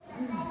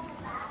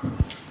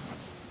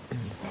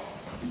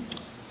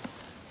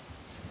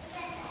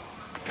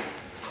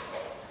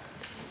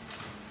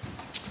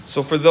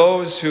So for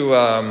those who,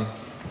 I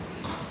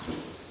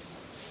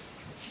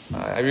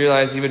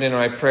realize even in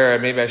my prayer,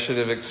 maybe I should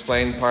have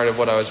explained part of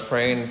what I was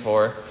praying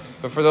for.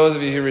 But for those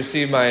of you who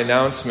received my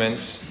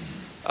announcements,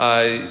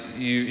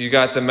 you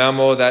got the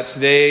memo that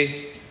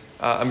today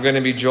I'm going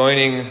to be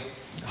joining,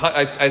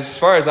 as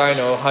far as I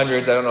know,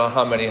 hundreds. I don't know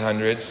how many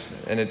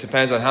hundreds, and it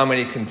depends on how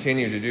many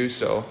continue to do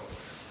so.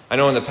 I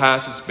know in the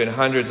past it's been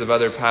hundreds of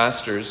other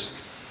pastors.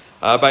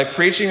 By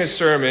preaching a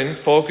sermon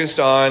focused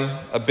on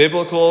a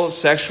biblical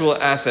sexual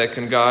ethic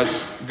and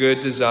God's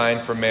good design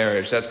for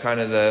marriage. That's kind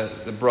of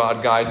the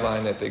broad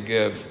guideline that they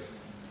give.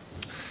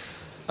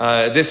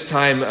 This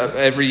time,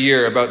 every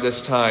year about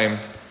this time,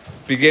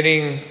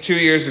 beginning 2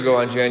 years ago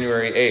on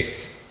January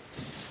 8th.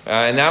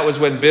 And that was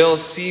when Bill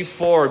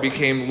C-4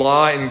 became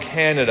law in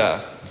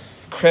Canada,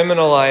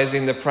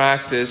 criminalizing the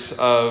practice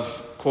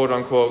of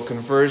quote-unquote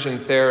conversion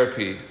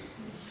therapy,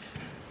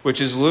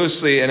 which is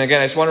loosely, and again,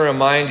 I just want to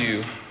remind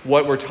you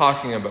what we're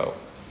talking about.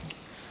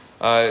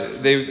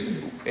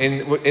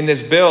 In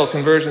this bill,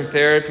 conversion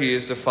therapy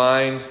is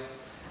defined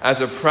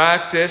as a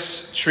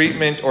practice,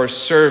 treatment, or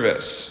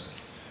service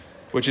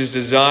which is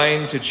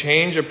designed to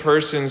change a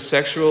person's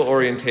sexual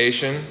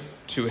orientation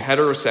to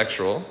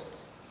heterosexual.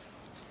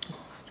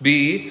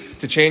 B,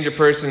 to change a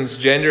person's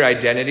gender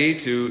identity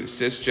to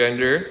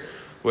cisgender,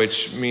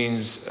 which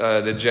means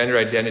the gender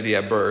identity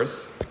at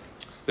birth.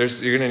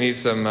 You're going to need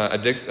some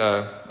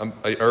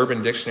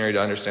urban dictionary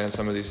to understand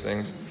some of these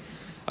things.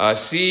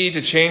 C,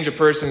 to change a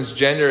person's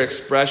gender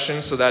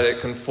expression so that it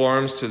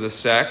conforms to the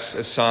sex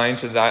assigned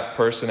to that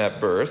person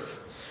at birth.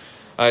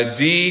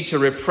 D, to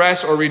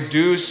repress or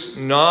reduce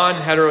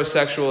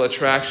non-heterosexual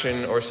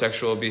attraction or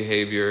sexual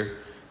behavior,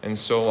 and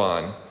so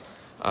on.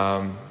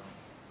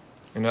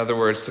 In other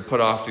words, to put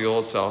off the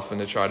old self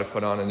and to try to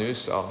put on a new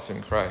self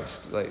in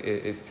Christ.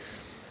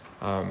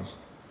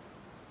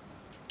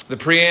 The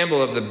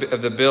preamble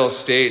of the bill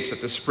states that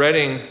the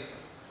spreading,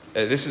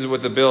 this is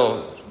what the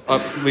bill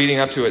leading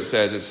up to it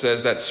says. It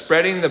says that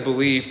spreading the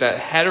belief that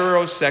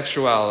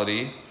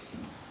heterosexuality,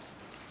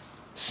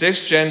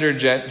 cisgender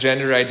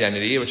gender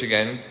identity, which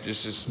again,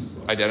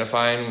 just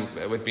identifying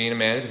with being a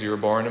man because you were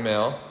born a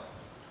male,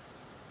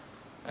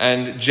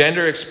 and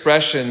gender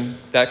expression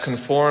that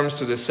conforms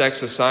to the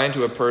sex assigned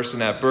to a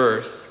person at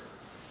birth,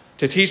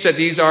 to teach that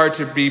these are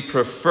to be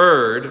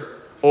preferred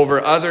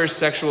over other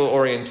sexual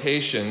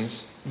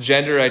orientations,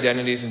 gender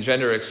identities, and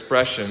gender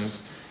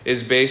expressions,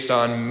 is based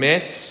on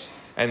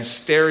myths and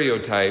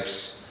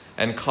stereotypes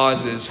and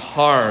causes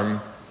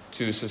harm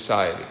to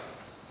society.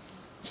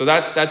 So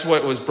that's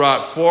what was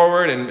brought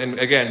forward, and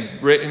again,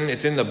 written.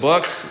 It's in the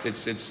books.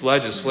 It's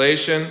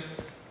legislation.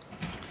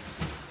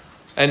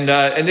 And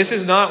this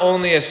is not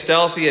only a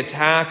stealthy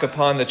attack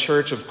upon the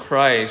Church of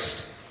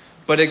Christ,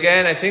 but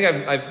again, I think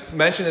I've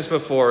mentioned this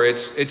before.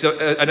 It's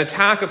an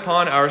attack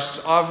upon our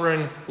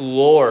sovereign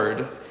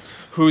Lord,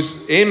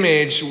 whose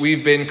image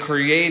we've been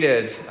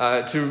created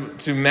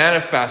to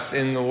manifest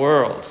in the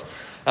world,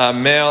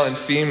 male and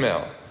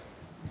female.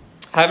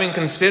 Having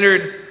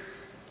considered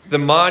the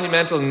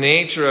monumental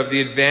nature of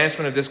the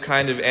advancement of this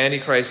kind of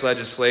Antichrist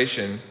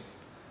legislation,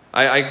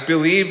 I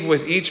believe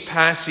with each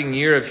passing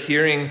year of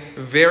hearing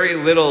very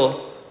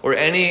little or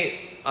any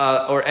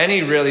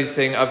really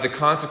thing of the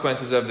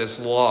consequences of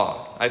this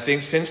law. I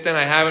think since then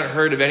I haven't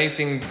heard of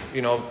anything,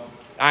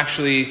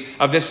 actually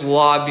of this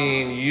law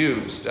being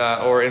used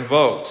or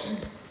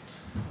invoked.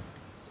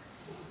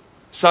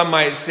 Some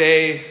might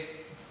say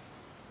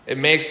it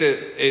makes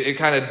it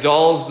kind of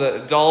dulls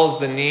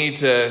the need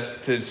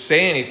to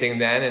say anything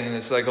then, and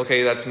it's like,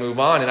 okay, let's move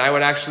on. And I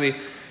would actually,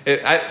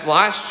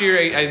 last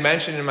year I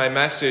mentioned in my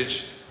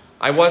message,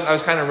 I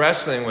was kind of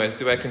wrestling with,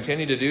 do I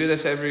continue to do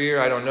this every year?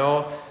 I don't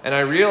know. And I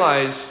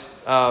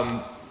realized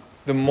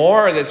the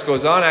more this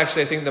goes on,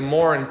 actually, I think the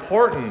more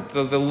important,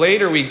 the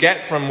later we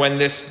get from when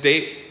this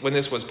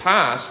was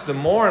passed, the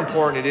more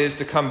important it is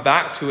to come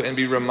back to it and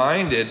be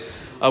reminded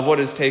of what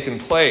has taken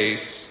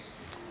place.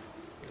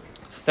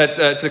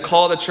 That to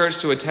call the church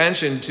to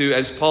attention to,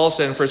 as Paul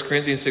said in 1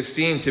 Corinthians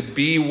 16, to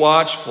be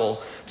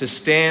watchful, to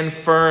stand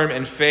firm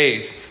in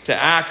faith, to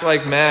act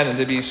like men, and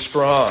to be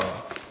strong.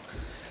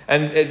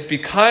 And it's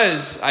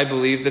because, I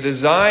believe, the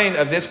design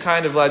of this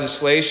kind of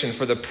legislation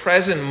for the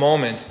present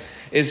moment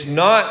is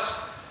not,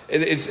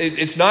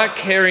 it's not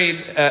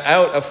carried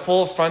out a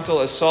full frontal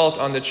assault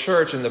on the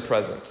church in the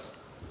present.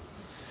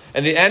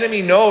 And the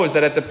enemy knows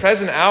that at the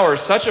present hour,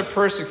 such a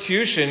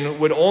persecution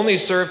would only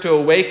serve to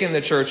awaken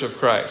the church of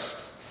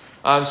Christ.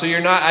 So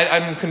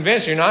I'm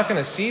convinced you're not going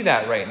to see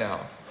that right now.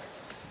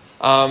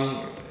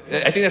 I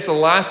think that's the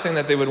last thing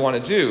that they would want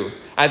to do.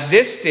 At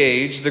this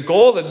stage, the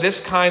goal of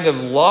this kind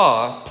of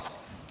law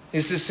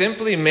is to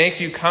simply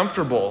make you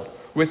comfortable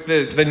with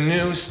the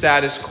new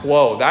status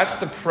quo. That's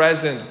the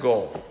present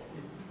goal.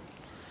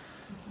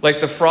 Like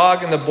the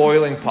frog in the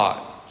boiling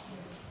pot,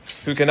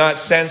 who cannot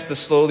sense the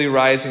slowly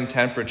rising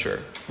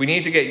temperature. We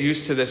need to get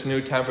used to this new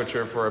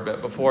temperature for a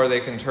bit before they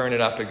can turn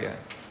it up again.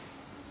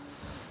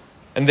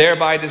 And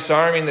thereby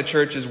disarming the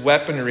church's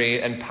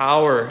weaponry and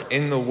power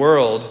in the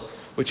world,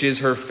 which is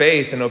her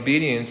faith and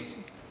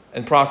obedience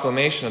and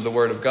proclamation of the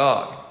Word of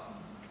God.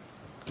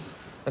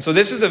 And so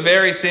this is the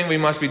very thing we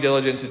must be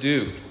diligent to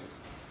do.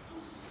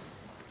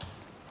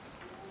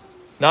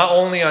 Not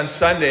only on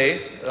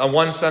Sunday, on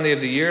one Sunday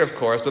of the year, of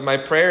course, but my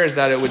prayer is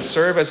that it would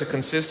serve as a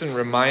consistent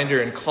reminder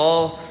and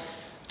call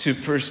to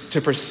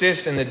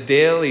persist in the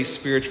daily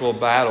spiritual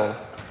battle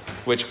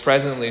which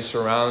presently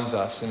surrounds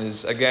us and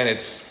is, again,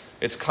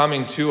 it's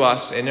coming to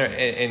us and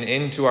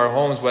into our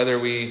homes, whether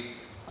we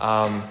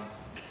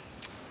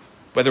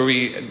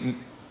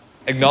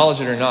acknowledge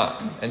it or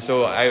not. And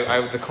so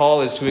the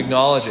call is to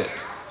acknowledge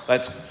it.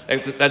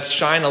 Let's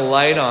shine a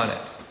light on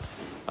it.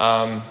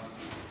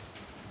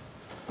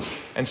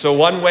 And so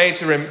one way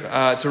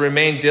to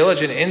remain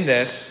diligent in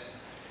this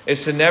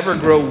is to never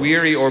grow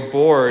weary or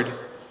bored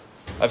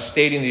of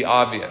stating the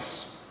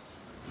obvious.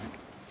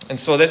 And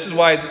so this is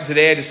why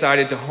today I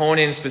decided to hone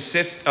in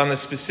on the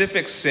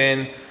specific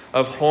sin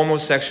of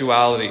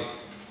homosexuality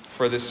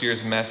for this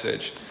year's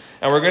message.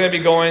 And we're going to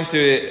be going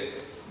to,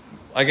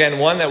 again,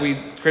 one that we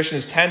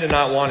Christians tend to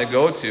not want to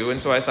go to.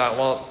 And so I thought,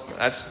 well,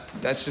 let's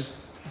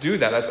just do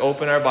that. Let's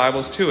open our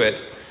Bibles to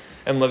it.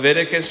 In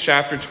Leviticus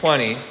chapter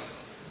 20,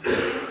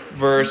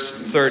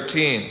 verse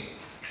 13.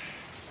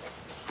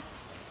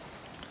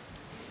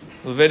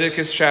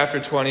 Leviticus chapter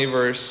 20,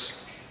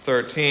 verse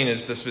 13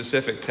 is the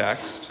specific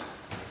text.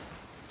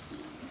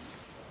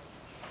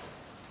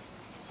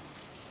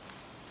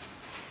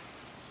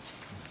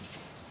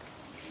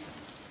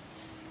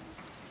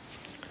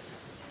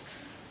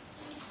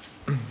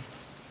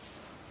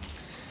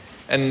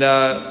 And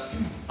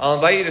I'll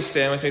invite you to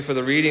stand with me for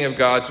the reading of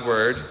God's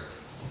Word.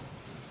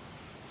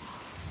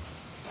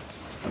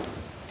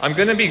 I'm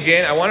going to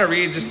begin. I want to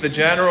read just the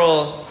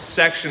general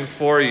section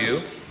for you.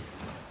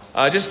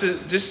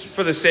 Just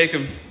for the sake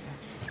of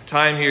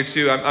time here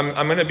too.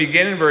 I'm going to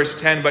begin in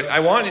verse 10, but I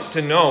want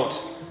to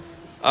note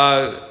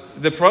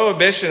the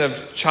prohibition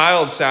of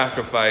child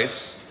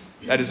sacrifice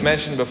that is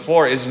mentioned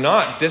before is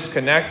not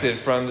disconnected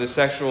from the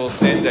sexual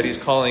sins that he's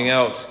calling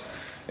out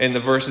in the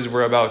verses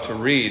we're about to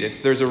read.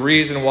 There's a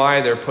reason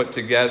why they're put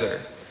together.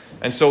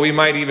 And so we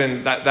might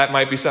even, that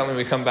might be something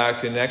we come back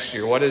to next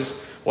year. What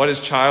does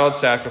child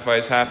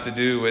sacrifice have to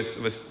do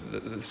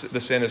with the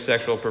sin of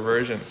sexual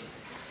perversion?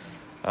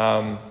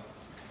 But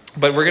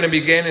we're going to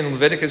begin in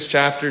Leviticus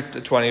chapter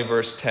 20,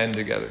 verse 10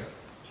 together.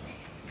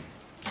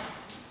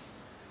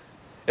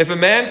 If a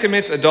man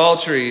commits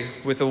adultery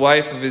with the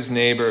wife of his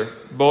neighbor,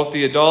 both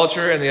the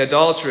adulterer and the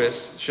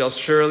adulteress shall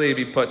surely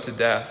be put to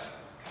death.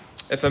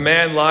 If a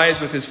man lies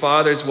with his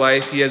father's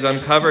wife, he has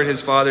uncovered his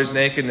father's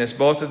nakedness.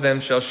 Both of them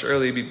shall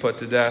surely be put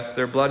to death.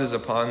 Their blood is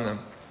upon them.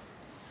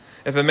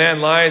 If a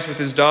man lies with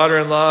his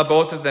daughter-in-law,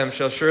 both of them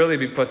shall surely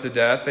be put to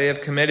death. They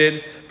have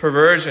committed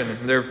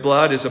perversion. Their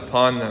blood is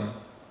upon them.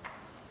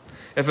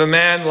 If a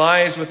man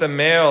lies with a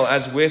male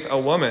as with a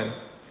woman,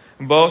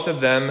 both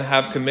of them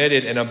have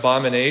committed an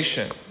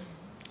abomination.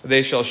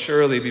 They shall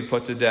surely be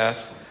put to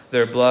death.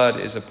 Their blood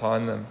is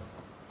upon them.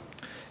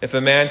 If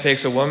a man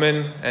takes a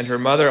woman and her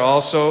mother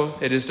also,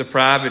 it is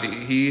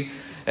depravity. He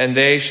and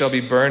they shall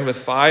be burned with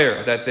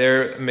fire, that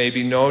there may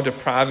be no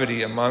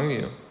depravity among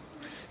you.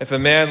 If a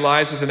man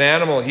lies with an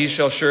animal, he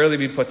shall surely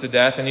be put to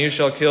death, and you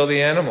shall kill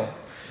the animal.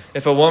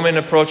 If a woman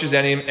approaches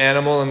any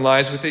animal and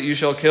lies with it, you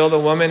shall kill the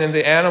woman and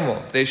the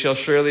animal. They shall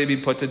surely be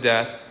put to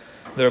death.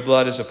 Their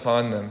blood is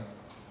upon them.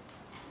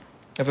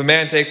 If a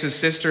man takes his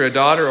sister, a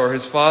daughter, or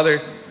his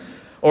father,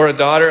 or a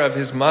daughter of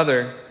his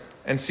mother,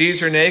 and sees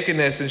her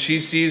nakedness, and she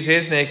sees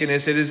his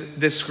nakedness, it is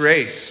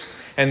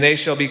disgrace, and they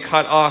shall be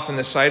cut off in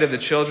the sight of the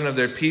children of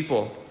their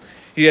people.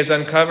 He has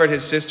uncovered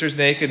his sister's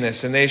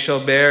nakedness, and they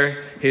shall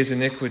bear his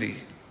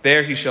iniquity.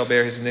 There he shall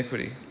bear his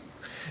iniquity.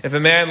 If a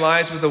man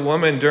lies with a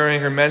woman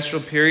during her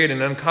menstrual period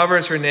and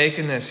uncovers her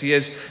nakedness, he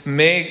has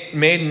made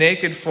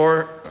naked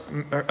for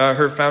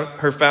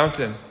her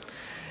fountain,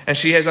 and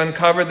she has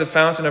uncovered the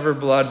fountain of her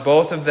blood.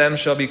 Both of them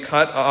shall be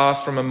cut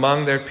off from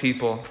among their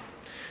people.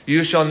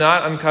 You shall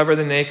not uncover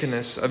the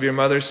nakedness of your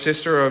mother's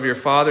sister or of your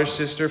father's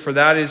sister, for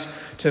that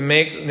is to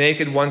make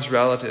naked one's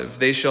relative.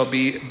 They shall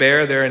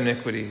bear their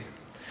iniquity.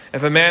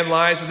 If a man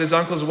lies with his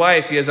uncle's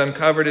wife, he has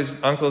uncovered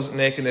his uncle's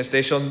nakedness.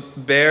 They shall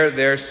bear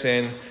their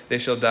sin. They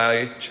shall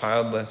die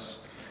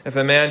childless. If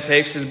a man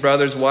takes his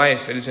brother's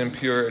wife, it is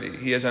impurity.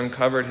 He has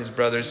uncovered his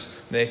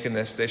brother's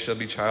nakedness. They shall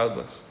be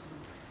childless.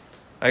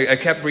 I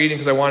kept reading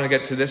because I wanted to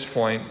get to this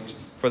point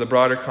for the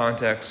broader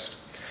context.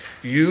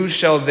 You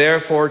shall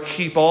therefore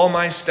keep all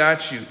my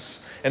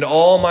statutes and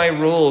all my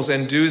rules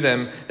and do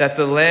them, that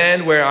the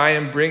land where I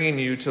am bringing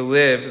you to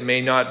live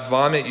may not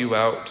vomit you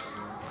out.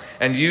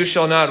 And you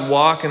shall not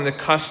walk in the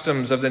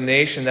customs of the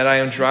nation that I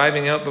am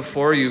driving out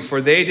before you, for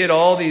they did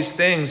all these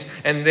things,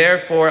 and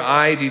therefore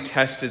I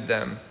detested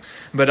them.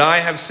 But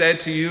I have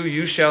said to you,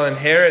 you shall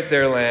inherit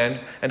their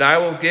land, and I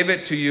will give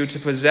it to you to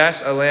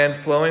possess a land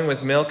flowing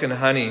with milk and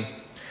honey.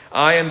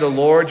 I am the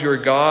Lord your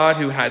God,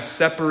 who has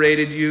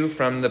separated you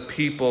from the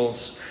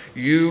peoples.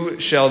 You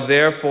shall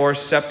therefore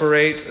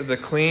separate the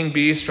clean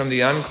beast from the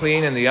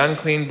unclean, and the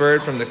unclean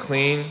bird from the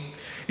clean.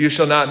 You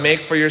shall not make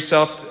for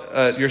yourselves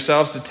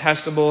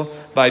detestable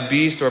by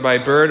beast or by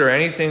bird or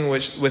anything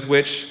with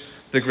which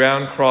the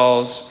ground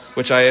crawls,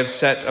 which I have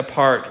set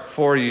apart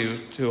for you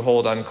to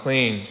hold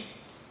unclean.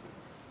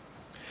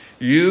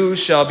 You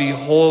shall be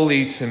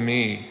holy to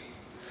me,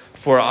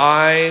 for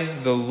I,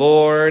 the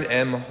Lord,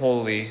 am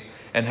holy,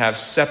 and have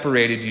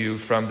separated you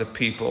from the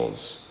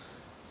peoples,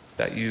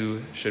 that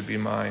you should be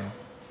mine.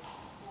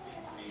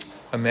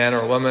 A man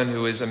or a woman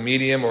who is a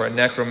medium or a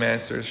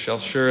necromancer shall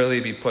surely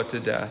be put to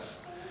death.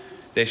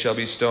 They shall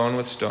be stoned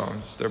with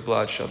stones. Their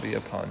blood shall be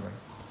upon them.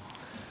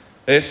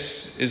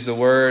 This is the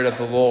word of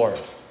the Lord.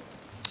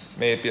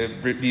 May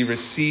it be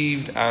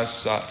received as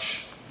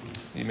such.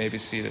 You may be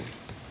seated.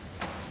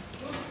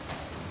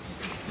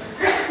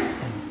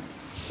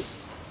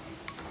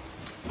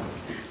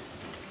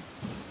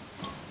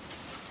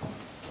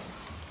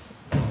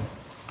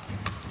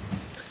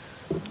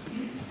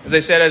 As I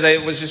said, as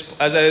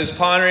I was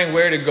pondering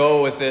where to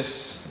go with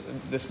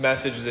this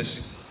message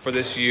for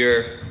this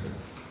year,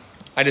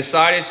 I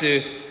decided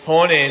to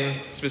hone in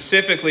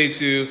specifically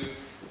to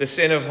the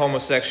sin of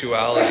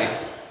homosexuality.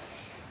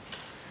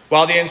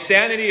 While the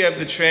insanity of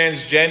the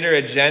transgender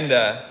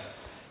agenda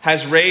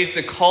has raised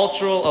a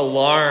cultural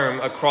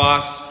alarm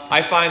across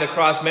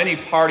many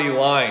party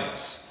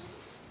lines,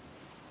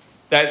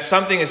 that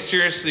something is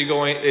seriously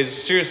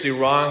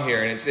wrong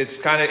here, and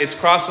it's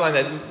crossed the line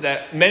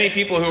that many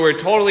people who are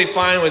totally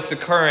fine with the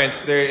current,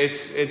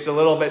 it's a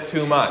little bit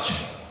too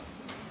much.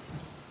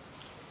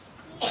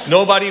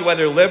 Nobody,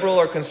 whether liberal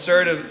or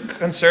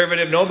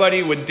conservative,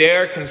 nobody would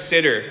dare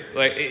consider,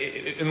 like,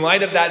 in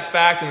light of that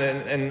fact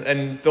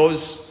and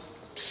those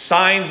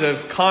signs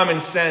of common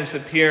sense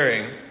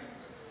appearing,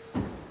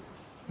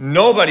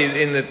 nobody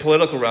in the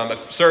political realm, but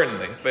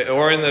certainly,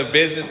 or in the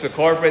business, the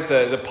corporate,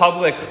 the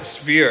public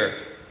sphere,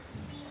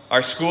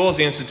 our schools,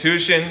 the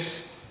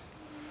institutions,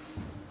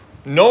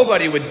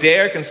 nobody would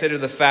dare consider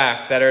the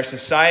fact that our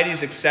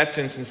society's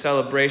acceptance and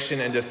celebration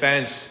and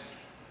defense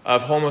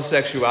of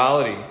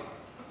homosexuality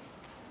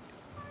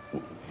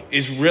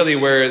is really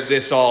where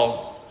this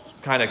all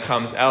kind of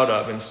comes out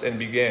of and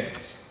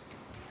begins.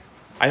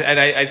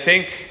 I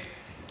think,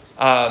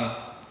 I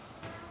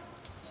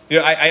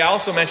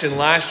also mentioned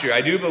last year,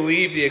 I do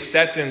believe the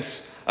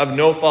acceptance of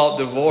no-fault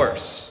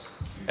divorce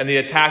and the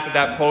attack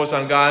that posed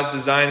on God's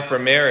design for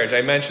marriage.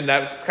 I mentioned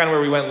that's kind of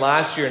where we went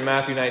last year in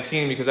Matthew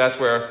 19, because that's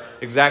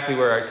exactly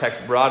where our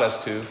text brought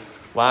us to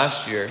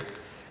last year.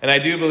 And I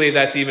do believe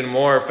that's even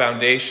more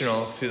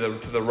foundational to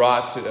the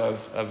rot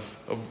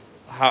of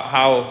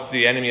how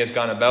the enemy has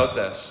gone about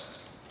this,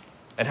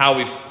 and how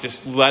we've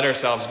just let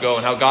ourselves go,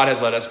 and how God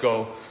has let us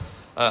go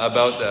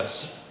about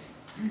this.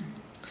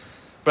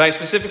 But I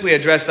specifically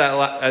addressed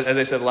that, as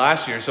I said,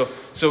 last year.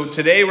 So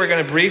today we're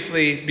going to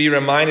briefly be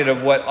reminded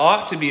of what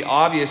ought to be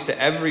obvious to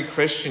every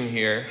Christian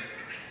here,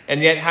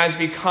 and yet has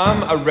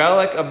become a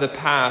relic of the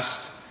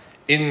past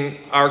in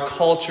our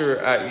culture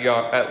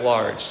at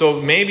large.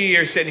 So maybe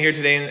you're sitting here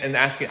today and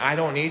asking, I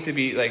don't need to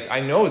be, like, I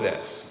know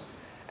this.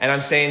 And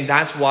I'm saying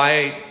that's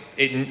why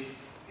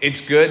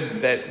it's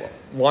good that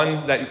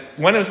when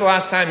was the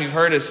last time you've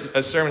heard a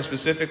sermon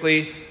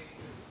specifically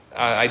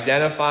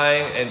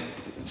identifying and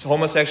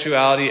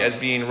homosexuality as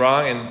being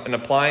wrong and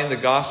applying the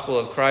gospel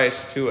of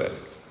Christ to it?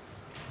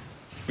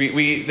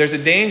 There's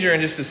a danger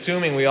in just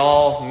assuming we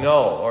all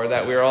know, or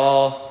that we're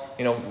all,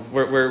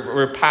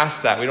 we're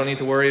past that. We don't need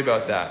to worry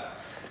about that.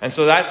 And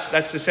so that's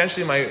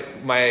essentially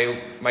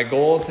my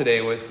goal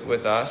today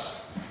with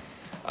us.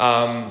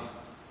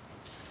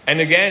 And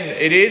again,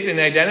 it is in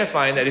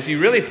identifying that if you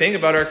really think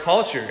about our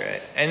culture,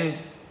 and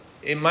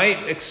it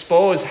might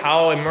expose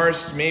how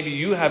immersed maybe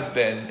you have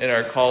been in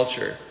our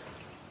culture,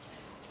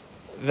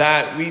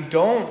 that we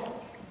don't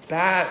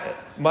bat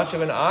much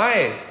of an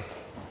eye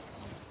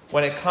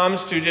when it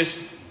comes to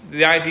just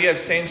the idea of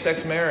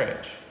same-sex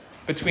marriage.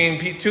 Between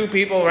two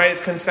people, right, it's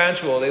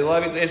consensual. They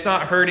love it. It's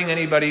not hurting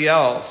anybody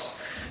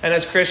else. And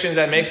as Christians,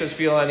 that makes us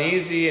feel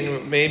uneasy,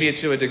 and maybe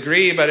to a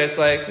degree, but it's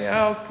like,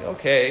 yeah,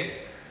 okay.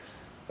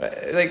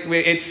 Like,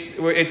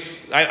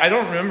 I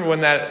don't remember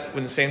when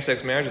the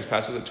same-sex marriage was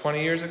passed. Was it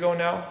 20 years ago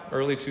now?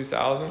 Early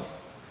 2000s?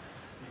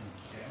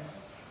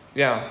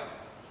 Yeah.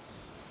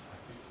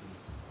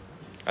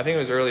 I think it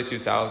was early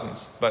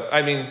 2000s, but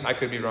I mean, I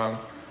could be wrong.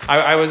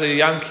 I was a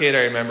young kid,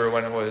 I remember,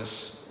 when it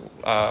was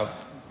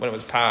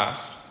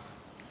passed.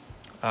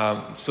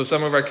 So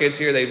some of our kids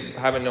here, they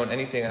haven't known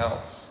anything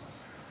else.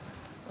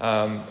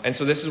 And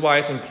so this is why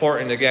it's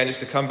important, again,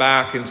 just to come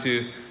back and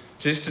to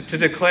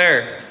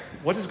declare,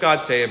 what does God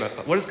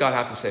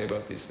have to say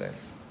about these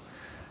things?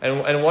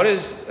 And what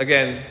is,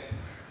 again,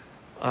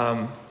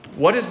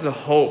 what is the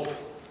hope?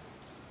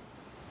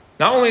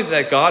 Not only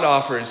that God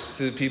offers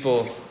to the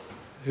people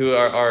who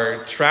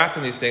are trapped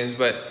in these things,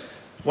 but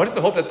what is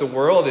the hope that the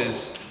world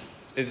is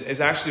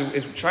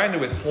trying to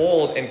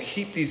withhold and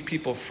keep these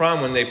people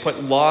from, when they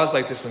put laws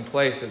like this in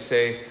place that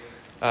say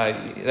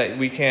that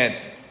we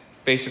can't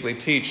basically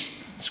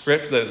teach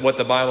what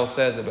the Bible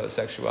says about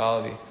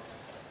sexuality.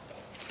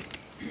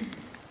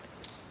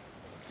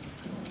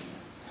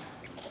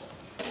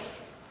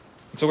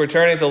 So we're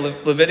turning to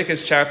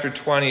Leviticus chapter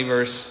 20,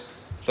 verse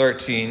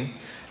 13.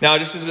 Now,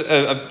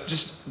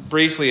 just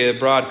briefly a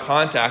broad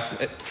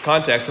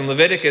context in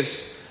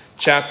Leviticus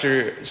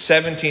chapter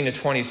 17 to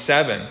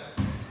 27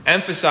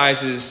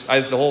 emphasizes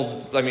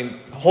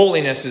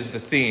holiness is the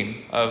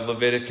theme of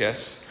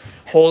Leviticus.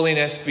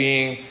 Holiness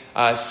being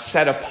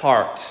set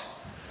apart,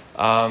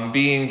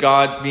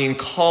 being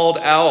called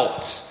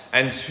out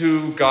and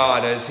to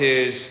God as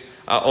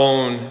His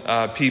own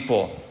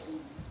people.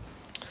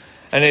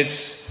 And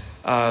it's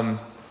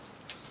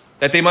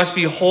that they must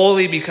be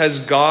holy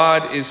because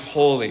God is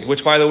holy,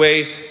 which, by the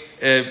way,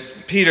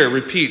 Peter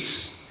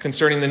repeats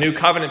concerning the new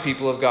covenant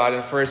people of God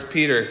in 1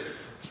 Peter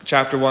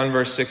chapter 1,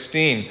 verse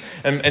 16.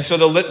 And so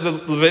the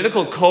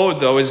Levitical code,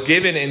 though, is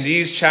given in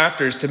these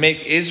chapters to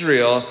make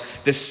Israel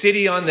the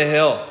city on the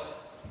hill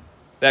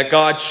that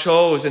God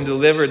chose and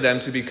delivered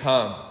them to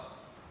become.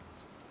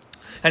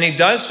 And He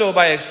does so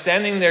by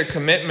extending their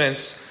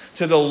commitments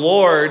to the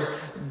Lord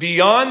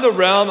beyond the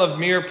realm of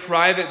mere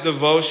private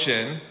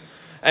devotion,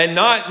 and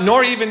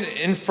nor even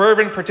in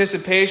fervent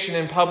participation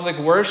in public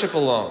worship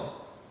alone,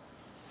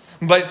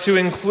 but to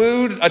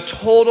include a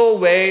total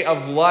way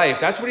of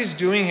life. That's what He's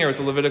doing here with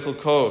the Levitical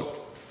code.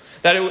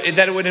 That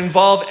it would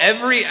involve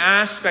every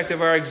aspect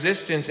of our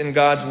existence in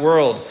God's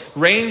world,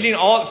 ranging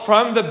all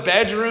from the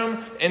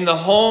bedroom and the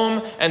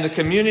home and the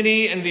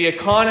community and the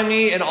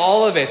economy and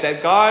all of it.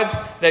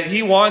 That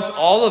He wants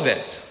all of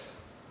it.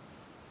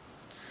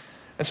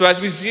 And so as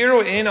we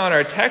zero in on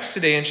our text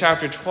today in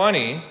chapter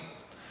 20,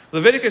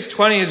 Leviticus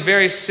 20 is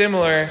very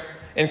similar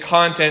in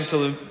content to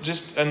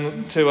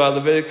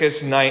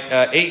Leviticus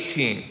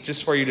 18,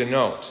 just for you to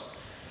note.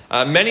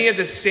 Many of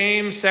the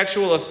same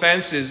sexual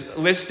offenses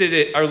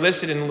are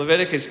listed in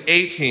Leviticus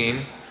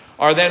 18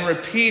 are then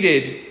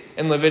repeated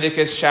in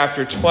Leviticus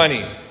chapter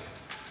 20.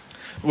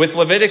 With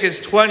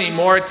Leviticus 20,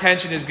 more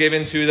attention is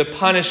given to the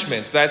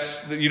punishments.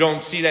 You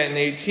don't see that in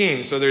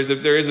 18, so there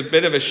is a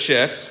bit of a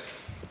shift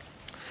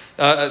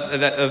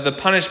of the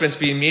punishments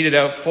being meted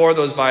out for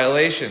those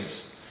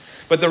violations.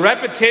 But the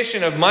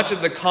repetition of much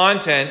of the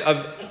content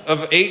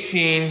of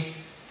 18,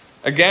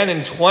 again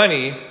in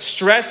 20,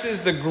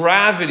 stresses the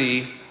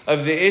gravity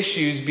of the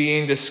issues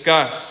being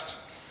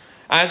discussed,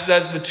 as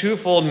does the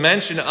twofold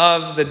mention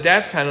of the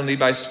death penalty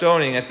by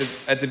stoning at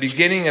the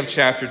beginning of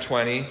chapter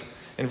 20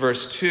 in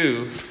verse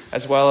 2,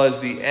 as well as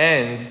the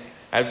end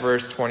at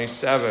verse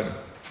 27.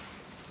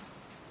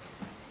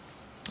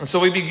 And so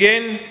we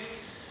begin,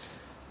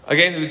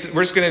 again,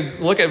 we're just going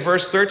to look at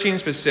verse 13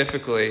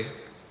 specifically.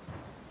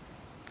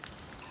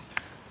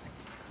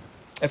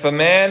 If a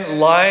man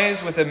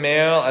lies with a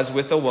male as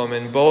with a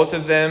woman, both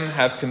of them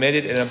have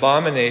committed an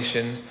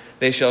abomination.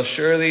 They shall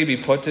surely be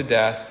put to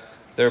death.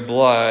 Their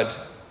blood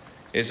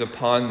is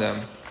upon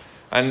them.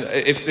 And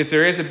if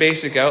there is a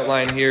basic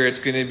outline here, it's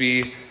going to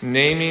be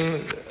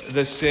naming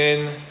the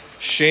sin,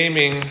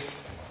 shaming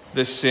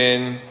the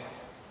sin,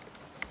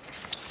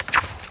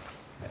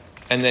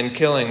 and then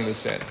killing the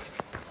sin.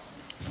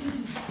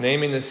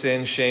 Naming the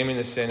sin, shaming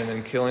the sin, and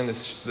then killing the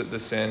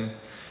sin.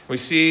 We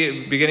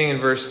see, beginning in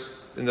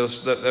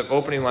the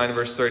opening line of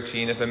verse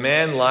 13, if a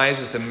man lies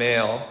with a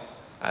male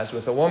as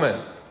with a woman.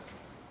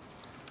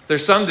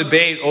 There's some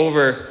debate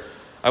over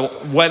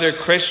whether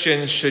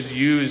Christians should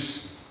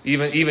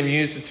even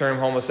use the term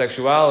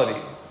homosexuality,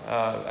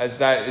 as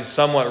that is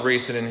somewhat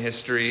recent in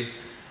history,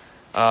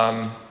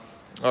 as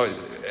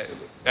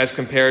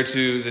compared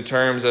to the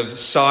terms of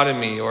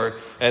sodomy,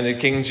 and the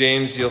King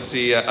James you'll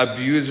see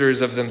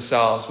abusers of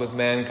themselves with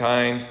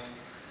mankind,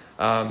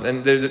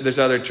 and there's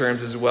other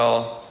terms as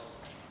well.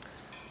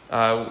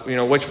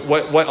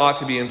 What ought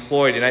to be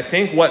employed. And I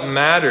think what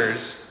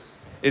matters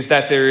is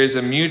that there is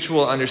a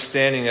mutual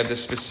understanding of the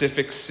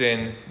specific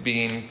sin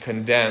being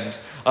condemned,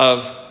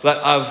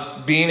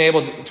 of being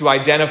able to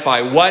identify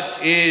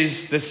what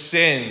is the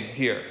sin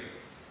here.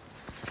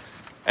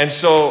 And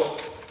so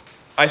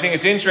I think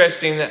it's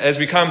interesting that as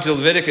we come to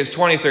Leviticus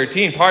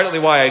 20:13, partly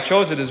why I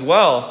chose it as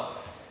well,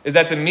 is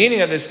that the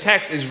meaning of this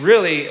text is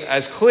really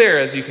as clear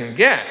as you can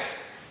get.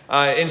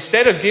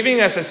 Instead of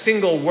giving us a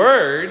single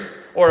word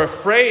or a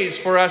phrase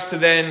for us to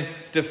then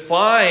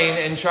define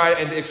and try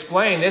and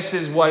explain this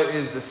is what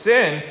is the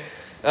sin,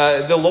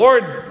 the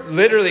Lord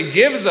literally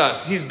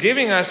He's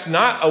giving us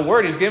not a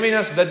word, He's giving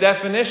us the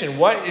definition.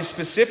 What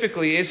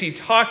specifically is He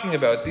talking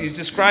about? He's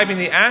describing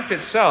the act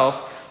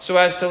itself so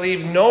as to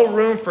leave no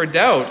room for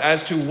doubt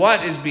as to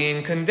what is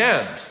being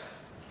condemned.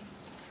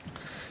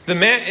 The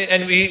man,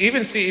 and we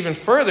even see even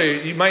further,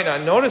 you might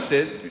not notice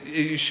it,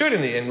 you should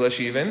in the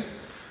English even,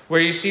 where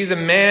you see the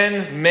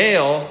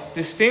man-male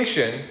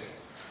distinction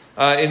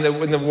in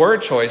the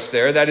word choice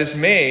there that is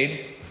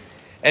made,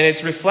 and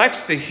it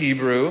reflects the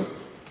Hebrew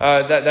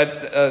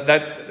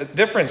that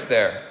difference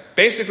there.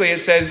 Basically, it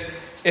says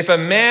if a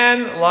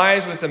man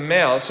lies with a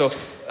male, so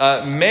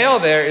male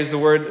there is the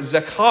word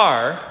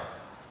zakar,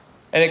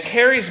 and it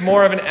carries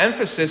more of an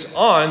emphasis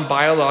on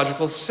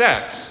biological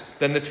sex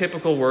than the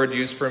typical word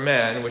used for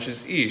man, which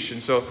is ish.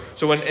 And so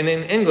when in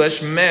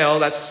English, male,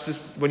 that's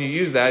just when you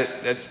use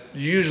that, that's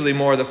usually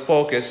more the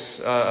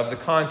focus of the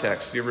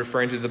context. You're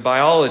referring to the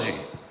biology.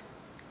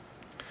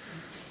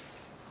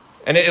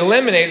 And it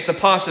eliminates the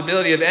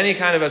possibility of any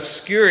kind of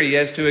obscurity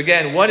as to,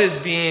 again, what is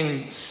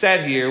being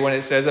said here when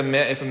it says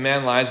if a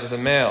man lies with a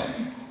male,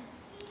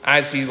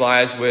 as he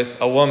lies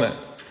with a woman.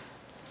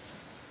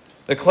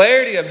 The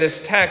clarity of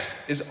this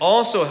text is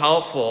also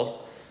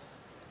helpful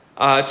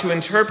to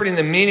interpreting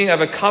the meaning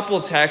of a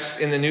couple texts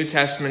in the New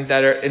Testament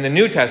that are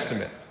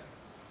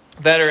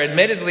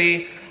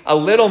admittedly a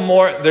little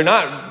more, they're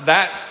not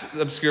that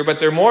obscure, but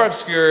they're more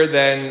obscure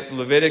than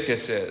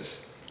Leviticus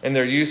is in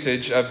their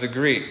usage of the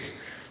Greek.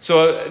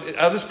 So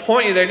I'll just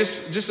point you there,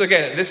 just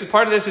again,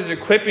 part of this is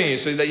equipping you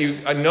so that you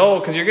know,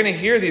 because you're going to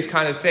hear these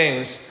kind of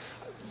things,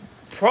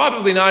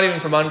 probably not even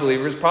from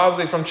unbelievers,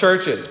 probably from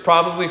churches,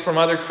 probably from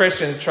other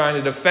Christians trying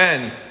to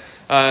defend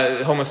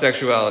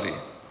homosexuality.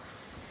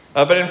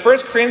 But in 1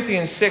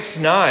 Corinthians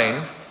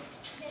 6:9,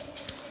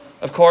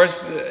 of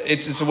course,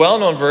 it's a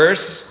well-known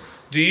verse.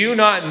 Do you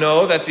not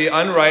know that the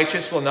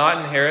unrighteous will not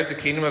inherit the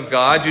kingdom of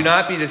God? Do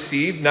not be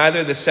deceived.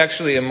 Neither the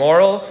sexually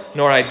immoral,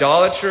 nor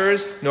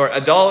idolaters,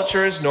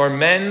 nor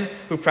men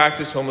who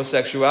practice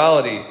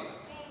homosexuality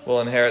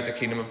will inherit the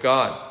kingdom of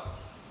God.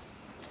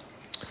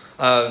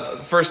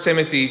 1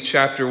 Timothy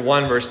chapter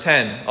 1, verse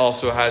 10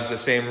 also has the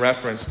same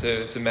reference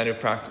to men who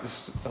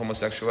practice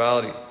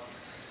homosexuality.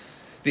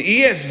 The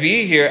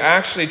ESV here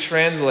actually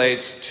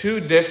translates two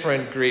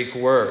different Greek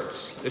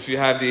words. If you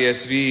have the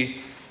ESV,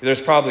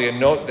 there's probably a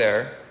note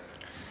there.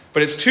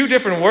 But it's two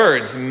different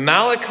words,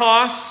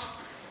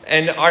 malakos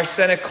and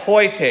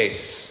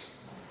arsenokoites.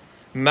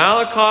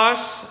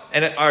 Malakos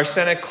and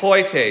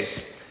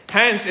arsenokoites.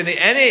 Hence, in the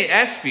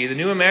NASB, the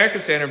New American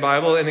Standard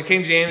Bible, and the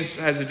King James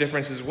has a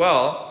difference as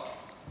well,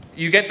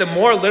 you get the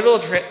more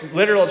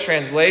literal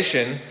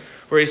translation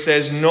where he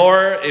says,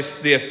 nor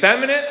if the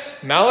effeminate,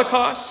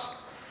 malakos,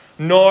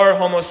 nor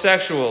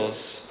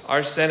homosexuals,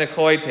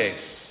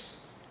 arsenokoites.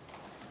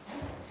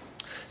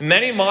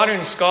 Many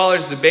modern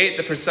scholars debate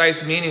the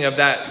precise meaning of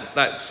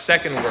that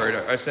second word,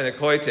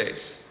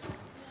 arsenokoites.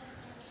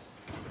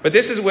 But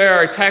this is where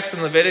our text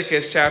in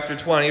Leviticus chapter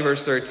 20,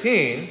 verse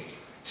 13,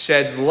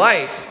 sheds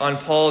light on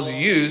Paul's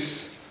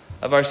use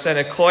of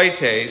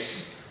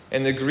arsenokoites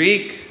in the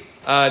Greek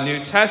New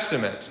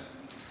Testament.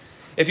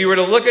 If you were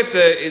to look at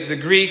the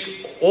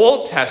Greek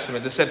Old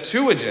Testament, the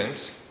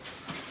Septuagint,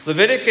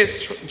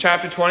 Leviticus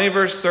chapter 20,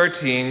 verse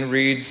 13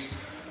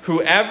 reads,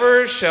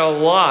 whoever shall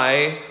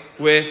lie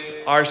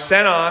with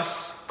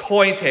arsenos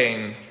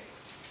koitain,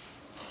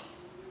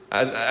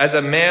 as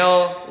a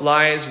male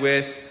lies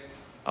with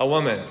a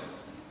woman.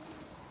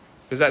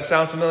 Does that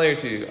sound familiar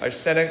to you?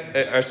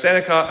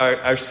 Arsenos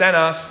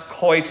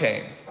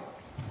koitain.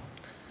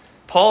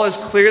 Paul is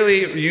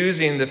clearly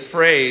using the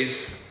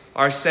phrase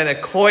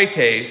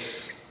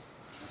arsenokoites,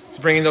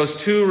 bringing those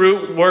two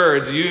root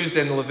words used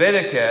in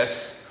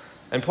Leviticus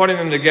and putting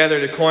them together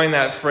to coin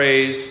that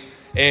phrase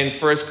in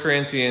 1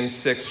 Corinthians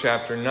 6,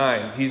 chapter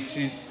 9.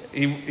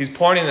 He's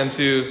pointing them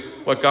to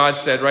what God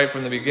said right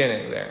from the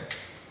beginning there.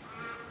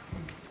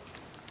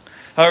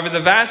 However,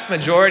 the vast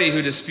majority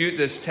who dispute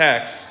this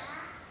text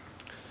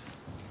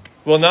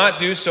will not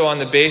do so on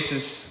the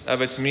basis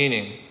of its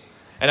meaning.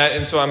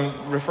 And so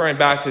I'm referring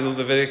back to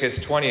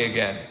Leviticus 20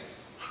 again.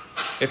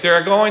 If there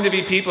are going to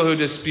be people who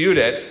dispute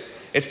it,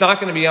 it's not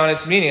going to be on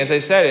its meaning. As I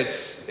said,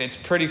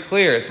 it's pretty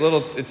clear. It's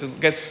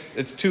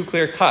too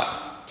clear cut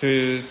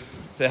to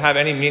have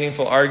any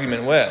meaningful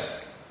argument with.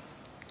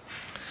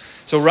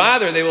 So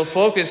rather, they will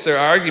focus their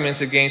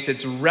arguments against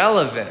its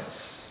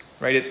relevance,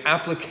 right? Its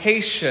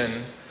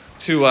application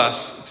to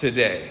us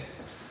today.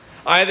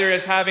 Either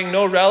as having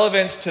no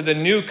relevance to the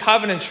New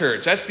Covenant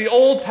church. That's the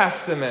Old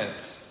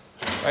Testament,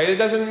 right? It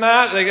doesn't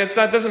matter.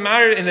 That doesn't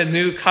matter in the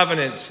New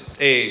Covenant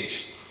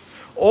age.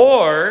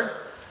 Or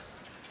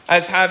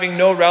as having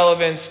no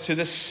relevance to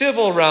the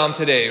civil realm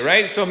today,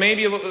 right? So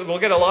maybe we'll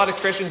get a lot of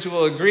Christians who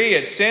will agree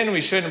it's sin,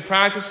 we shouldn't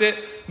practice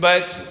it.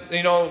 But,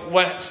 you know,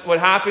 what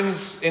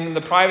happens in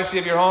the privacy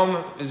of your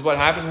home is what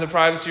happens in the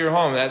privacy of your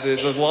home. That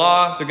the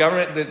law, the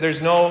government,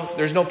 there's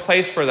no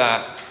place for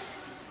that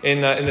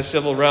in the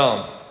civil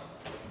realm.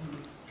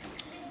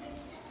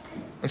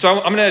 And so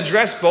I'm going to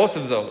address both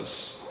of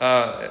those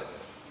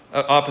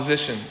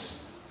oppositions.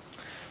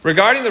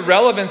 Regarding the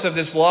relevance of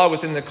this law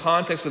within the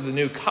context of the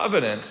New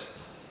Covenant,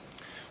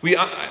 we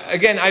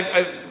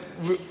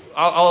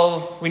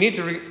need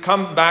to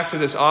come back to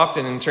this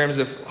often in terms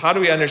of how do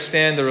we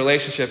understand the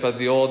relationship of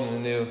the Old and the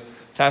New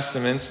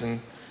Testaments.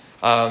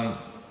 But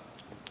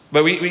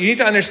we need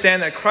to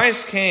understand that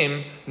Christ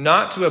came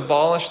not to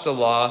abolish the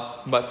law,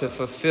 but to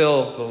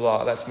fulfill the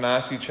law. That's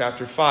Matthew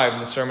chapter 5 in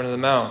the Sermon on the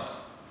Mount,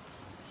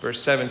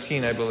 verse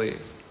 17, I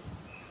believe.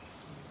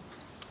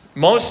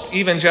 Most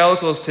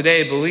evangelicals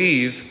today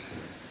believe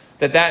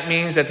that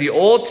means that the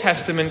Old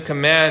Testament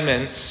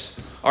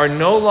commandments are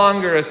no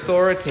longer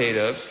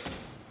authoritative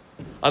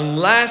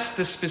unless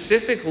the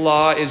specific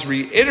law is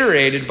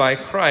reiterated by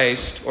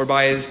Christ or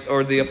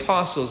the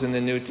apostles in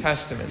the New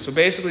Testament. So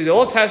basically, the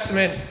Old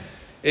Testament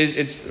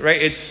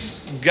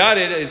it's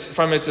gutted. It's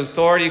from its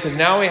authority because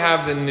now we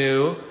have the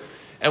New,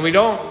 and we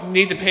don't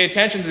need to pay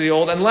attention to the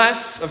Old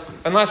unless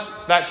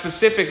that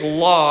specific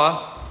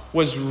law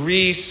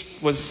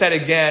was said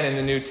again in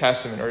the New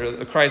Testament,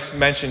 or Christ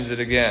mentions it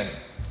again.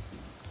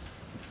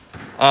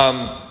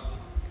 And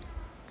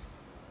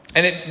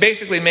it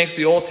basically makes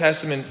the Old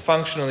Testament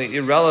functionally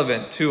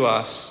irrelevant to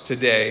us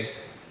today,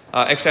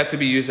 except to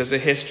be used as a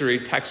history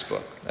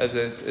textbook,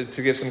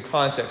 to give some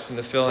context and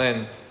to fill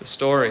in the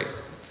story.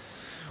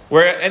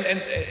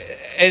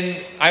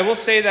 And I will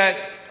say that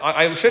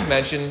I should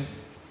mention,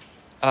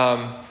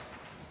 I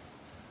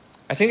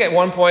think at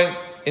one point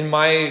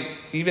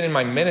even in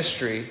my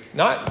ministry,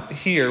 not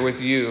here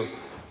with you,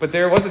 but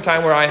there was a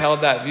time where I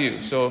held that view.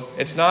 So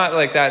it's not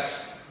like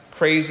that's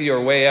crazy or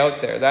way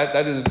out there.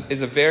 That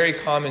is a very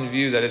common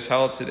view that is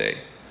held today.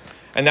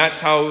 And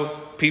that's how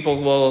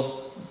people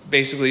will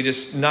basically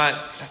just not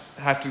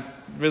have to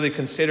really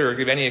consider or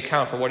give any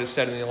account for what is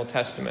said in the Old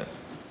Testament.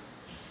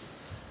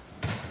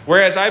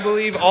 Whereas I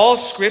believe all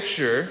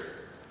Scripture,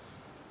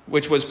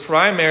 which was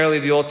primarily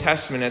the Old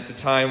Testament at the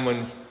time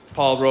when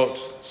Paul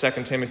wrote 2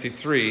 Timothy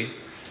 3,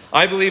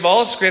 I believe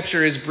all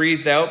Scripture is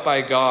breathed out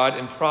by God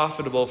and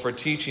profitable for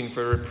teaching,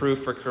 for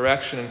reproof, for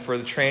correction, and for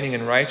the training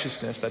in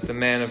righteousness, that the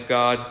man of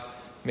God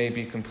may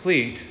be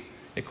complete,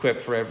 equipped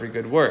for every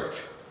good work.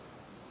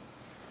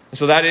 And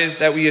so that is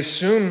that we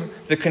assume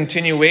the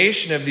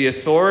continuation of the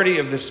authority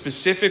of the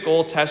specific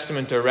Old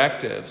Testament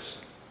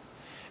directives,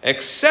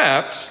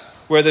 except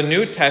where the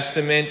New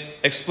Testament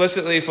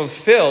explicitly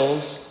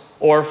fulfills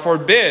or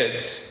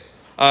forbids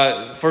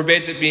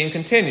it being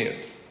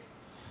continued.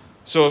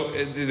 So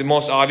the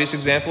most obvious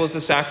example is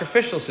the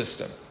sacrificial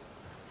system.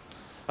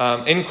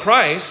 In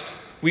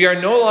Christ, we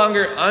are no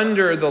longer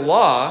under the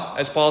law,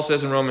 as Paul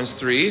says in Romans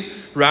 3.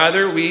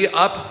 Rather, we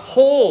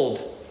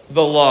uphold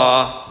the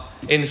law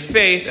in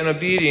faith and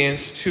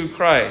obedience to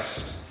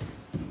Christ.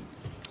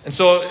 And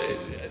so,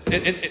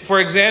 for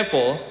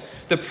example,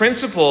 the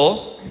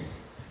principle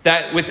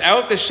that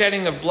without the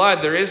shedding of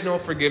blood, there is no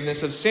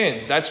forgiveness of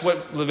sins. That's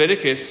what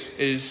Leviticus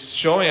is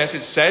showing us.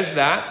 It says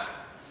that.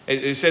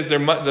 It says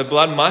the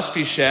blood must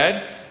be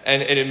shed,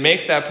 and it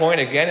makes that point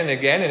again and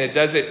again, and it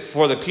does it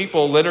for the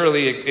people.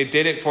 Literally, it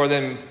did it for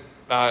them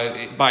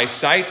by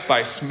sight,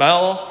 by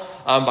smell,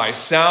 by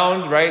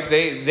sound, right?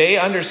 They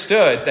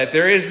understood that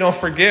there is no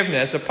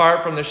forgiveness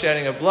apart from the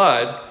shedding of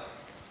blood.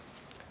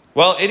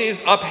 Well, it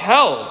is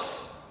upheld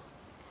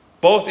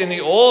both in the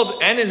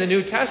Old and in the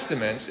New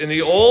Testaments. In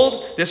the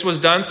Old, this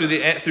was done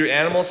through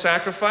animal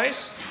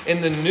sacrifice.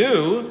 In the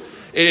New,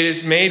 it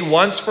is made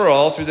once for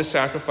all through the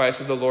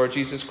sacrifice of the Lord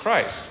Jesus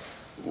Christ.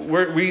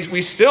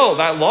 We still,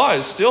 that law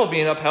is still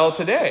being upheld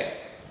today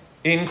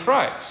in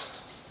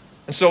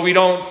Christ. And so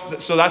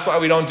that's why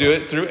we don't do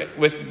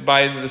it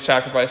by the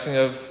sacrificing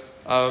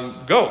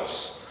of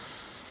goats.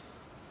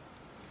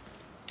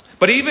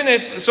 But even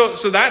if,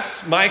 so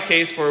that's my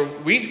case for,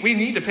 we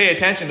need to pay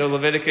attention to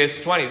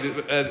Leviticus 20.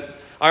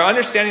 Our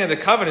understanding of the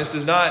covenants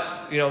does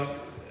not,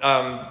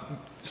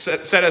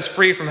 set us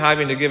free from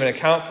having to give an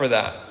account for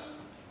that.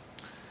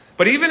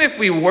 But even if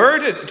we were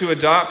to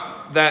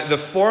adopt the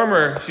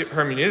former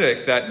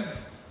hermeneutic, that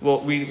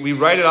we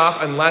write it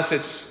off unless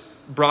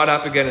it's brought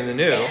up again in the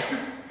new.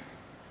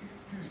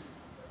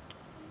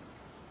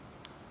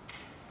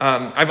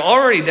 I've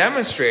already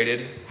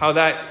demonstrated how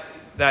that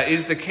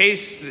is the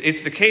case.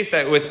 It's the case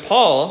that with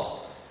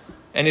Paul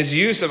and his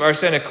use of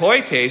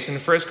arsenokoites in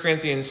 1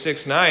 Corinthians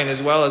 6:9,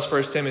 as well as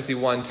 1 Timothy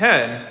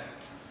 1:10,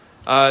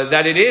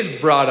 that it is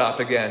brought up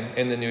again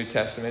in the New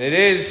Testament. It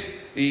is.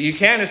 You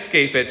can't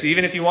escape it.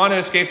 Even if you want to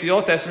escape the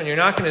Old Testament, you're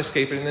not going to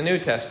escape it in the New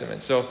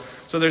Testament. So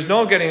there's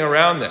no getting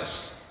around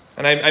this.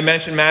 And I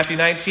mentioned Matthew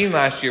 19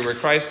 last year, where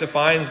Christ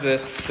defines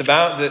the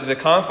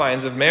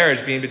confines of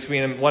marriage being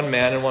between one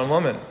man and one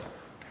woman.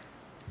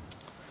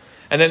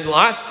 And then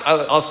last,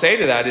 I'll say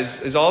to that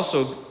is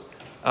also,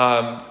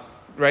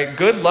 right,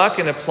 good luck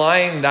in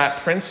applying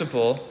that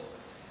principle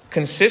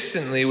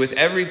consistently with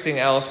everything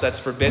else that's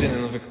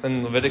forbidden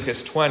in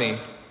Leviticus 20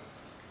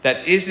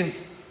 that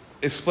isn't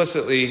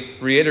explicitly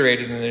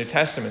reiterated in the New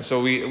Testament.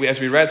 So we as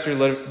we read through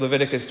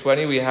Leviticus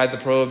 20, we had the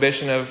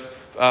prohibition of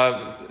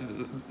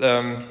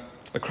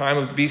the crime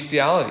of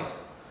bestiality.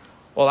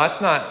 Well, that's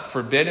not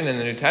forbidden in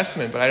the New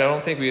Testament, but I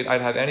don't think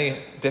I'd have any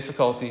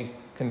difficulty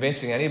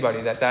convincing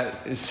anybody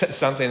that is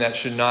something that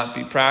should not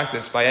be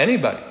practiced by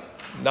anybody,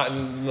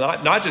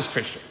 not just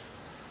Christians.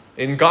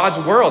 In God's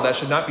world, that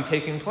should not be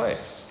taking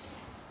place.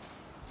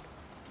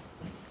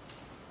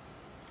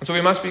 And so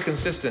we must be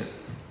consistent.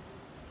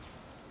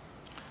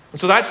 And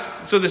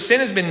so the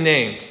sin has been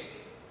named.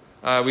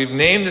 We've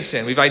named the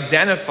sin. We've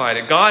identified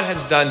it. God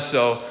has done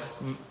so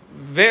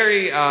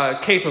very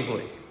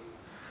capably.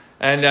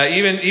 And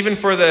even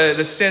for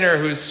the sinner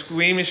who's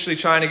squeamishly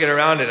trying to get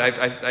around it,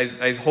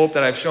 I hope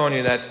that I've shown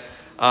you that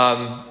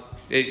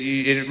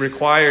it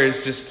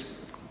requires just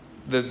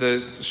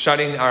the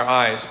shutting our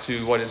eyes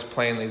to what is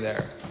plainly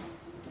there.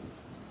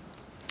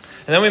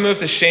 And then we move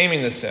to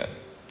shaming the sin.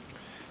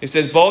 It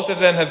says, both of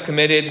them have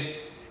committed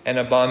an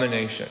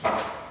abomination.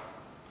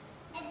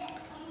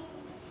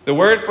 The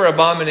word for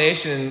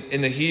abomination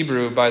in the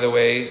Hebrew, by the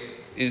way,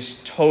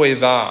 is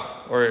toeva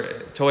or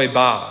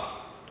toeba,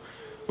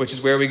 which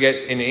is where we get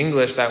in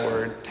English that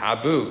word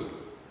taboo,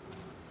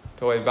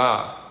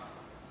 toeva.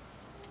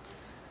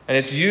 And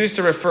it's used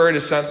to refer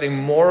to something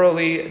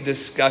morally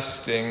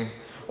disgusting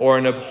or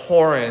an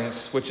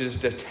abhorrence which is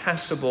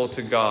detestable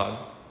to God,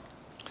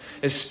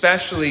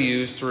 especially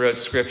used throughout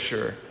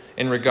Scripture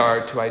in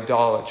regard to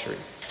idolatry.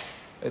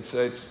 It's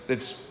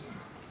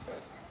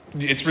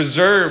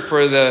reserved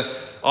for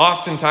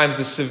oftentimes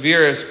the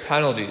severest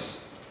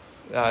penalties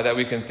that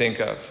we can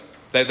think of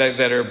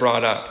that are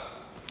brought up.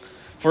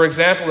 For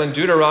example, in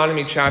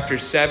Deuteronomy chapter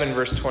 7,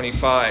 verse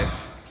 25,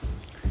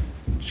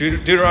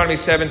 Deuteronomy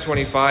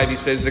 7:25, he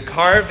says, "The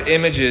carved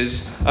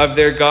images of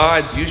their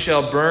gods you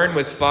shall burn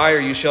with fire.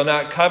 You shall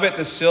not covet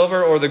the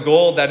silver or the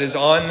gold that is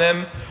on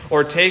them,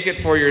 or take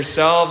it for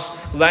yourselves,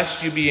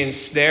 lest you be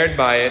ensnared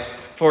by it.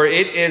 For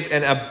it is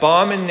an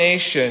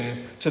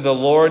abomination to the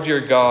Lord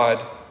your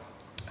God.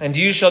 And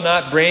you shall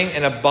not bring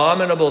an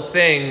abominable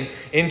thing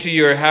into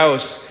your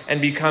house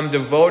and become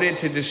devoted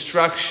to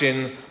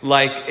destruction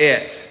like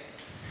it.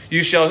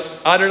 You shall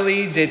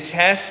utterly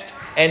detest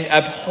and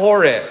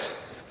abhor it,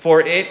 for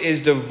it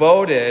is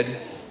devoted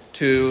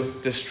to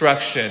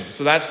destruction."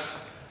 So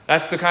that's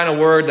the kind of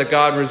word that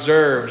God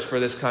reserves for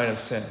this kind of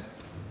sin.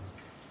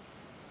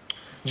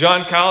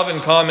 John Calvin,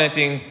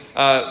 commenting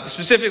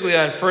specifically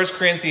on 1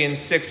 Corinthians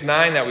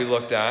 6:9 that we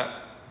looked at,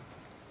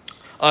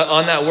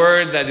 on that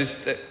word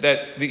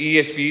that the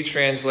ESV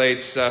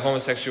translates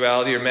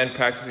homosexuality, or men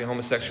practicing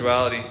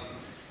homosexuality.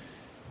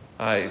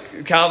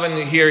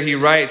 Calvin here, he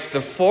writes,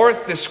 "The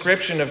fourth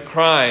description of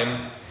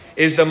crime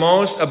is the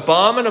most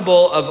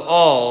abominable of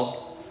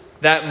all,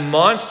 that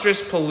monstrous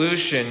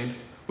pollution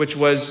which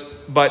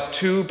was but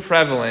too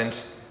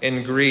prevalent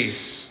in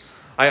Greece."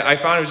 I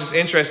found it was just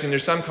interesting.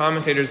 There's some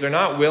commentators, they're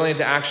not willing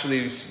to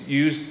actually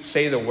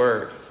say the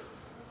word.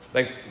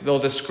 Like, they'll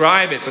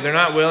describe it, but they're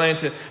not willing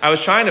to. I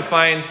was trying to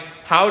find,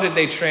 how did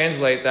they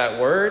translate that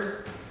word?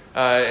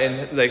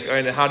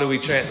 And how do we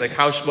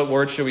what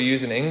word should we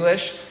use in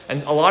English?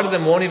 And a lot of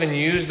them won't even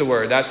use the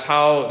word. That's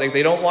how,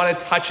 they don't want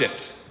to touch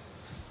it.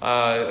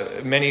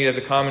 Many of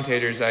the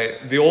commentators,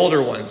 the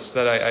older ones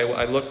that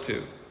I looked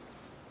to,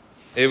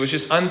 it was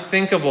just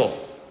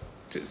unthinkable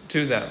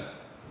to them.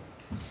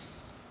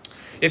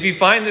 If you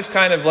find this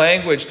kind of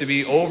language to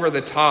be over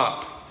the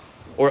top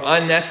or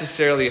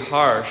unnecessarily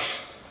harsh,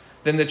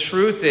 then the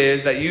truth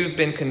is that you've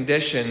been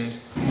conditioned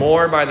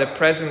more by the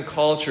present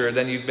culture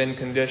than you've been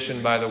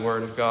conditioned by the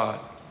Word of God.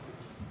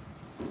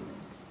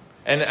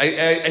 And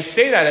I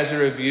say that as a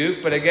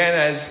rebuke, but again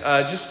as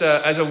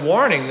a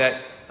warning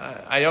that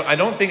I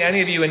don't think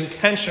any of you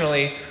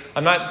intentionally,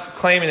 I'm not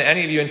claiming that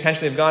any of you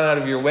intentionally have gone out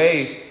of your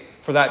way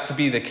for that to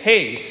be the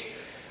case.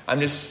 I'm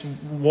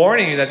just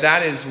warning you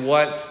that's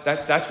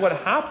what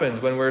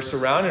happens when we're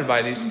surrounded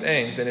by these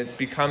things, and it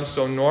becomes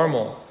so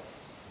normal.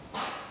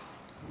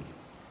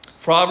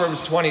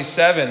 Proverbs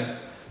 27,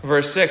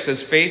 verse 6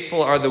 says,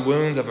 "Faithful are the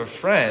wounds of a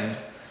friend,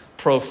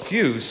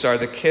 profuse are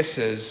the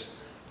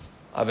kisses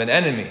of an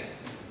enemy."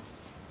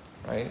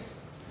 Right?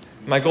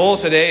 My goal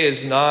today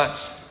is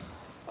not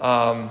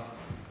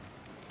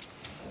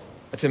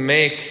to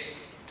make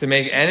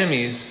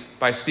enemies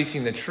by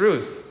speaking the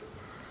truth,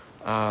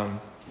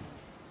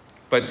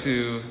 but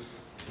to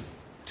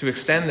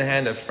extend the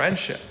hand of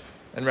friendship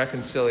and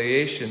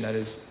reconciliation that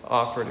is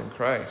offered in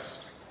Christ.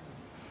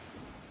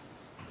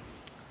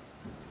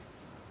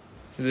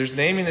 So there's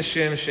naming the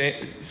sin,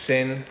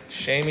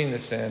 shaming the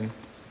sin,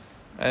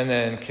 and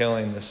then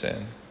killing the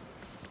sin.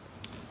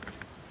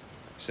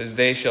 It says,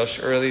 "They shall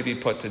surely be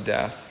put to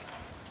death.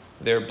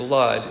 Their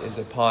blood is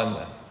upon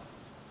them."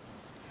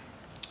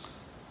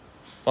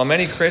 While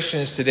many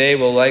Christians today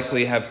will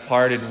likely have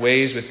parted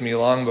ways with me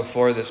long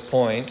before this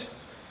point,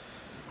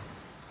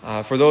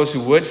 for those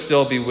who would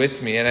still be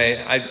with me,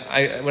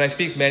 and when I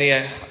speak many,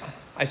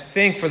 I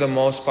think for the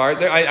most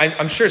part,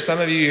 I'm sure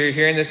some of you are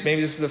hearing this,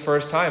 maybe this is the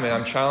first time, and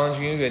I'm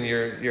challenging you, and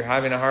you're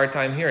having a hard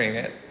time hearing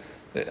it.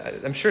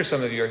 I'm sure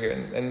some of you are here,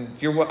 and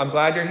I'm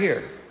glad you're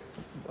here.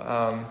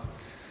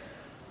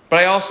 But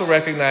I also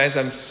recognize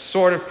I'm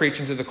sort of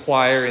preaching to the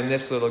choir in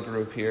this little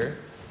group here.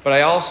 But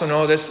I also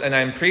know this, and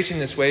I'm preaching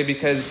this way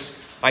because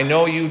I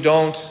know we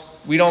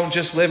don't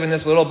just live in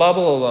this little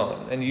bubble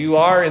alone. And you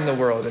are in the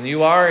world, and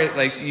you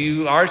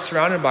are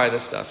surrounded by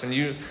this stuff.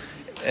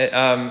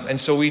 And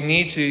so we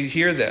need to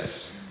hear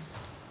this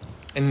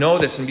and know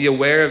this and be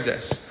aware of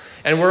this.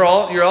 And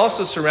you're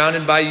also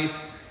surrounded by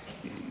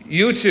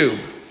YouTube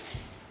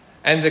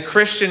and the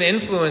Christian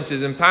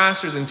influences and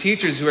pastors and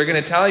teachers who are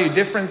going to tell you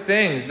different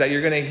things that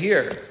you're going to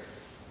hear.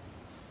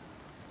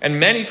 And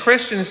many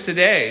Christians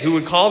today who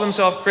would call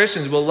themselves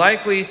Christians will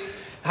likely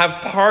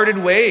have parted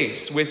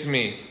ways with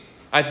me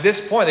at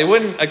this point. They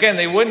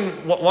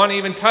wouldn't want to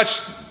even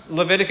touch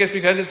Leviticus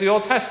because it's the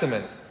Old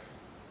Testament.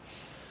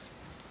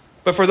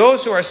 But for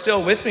those who are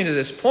still with me to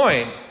this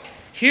point,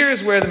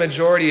 here's where the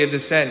majority of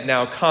dissent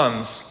now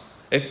comes.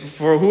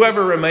 For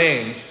whoever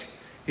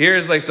remains,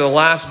 here's like the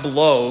last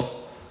blow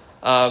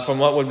from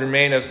what would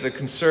remain of the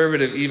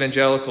conservative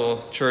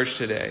evangelical church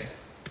today.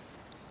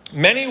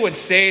 Many would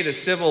say the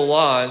civil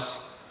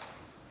laws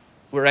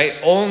right,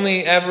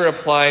 only ever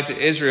applied to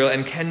Israel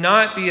and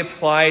cannot be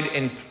applied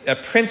in a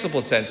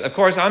principled sense. Of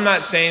course, I'm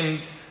not saying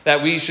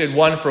that we should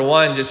one for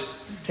one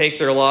just take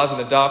their laws and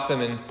adopt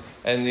them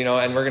and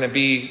we're going to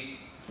be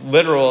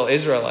literal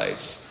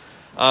Israelites.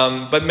 So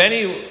I'm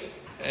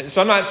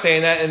not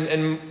saying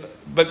that,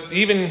 but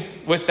even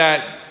with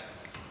that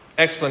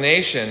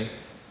explanation,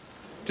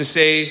 to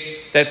say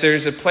that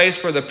there's a place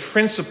for the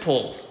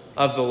principle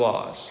of the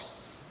laws,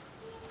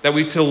 that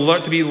we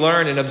to be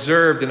learned and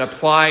observed and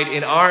applied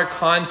in our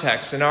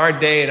context, in our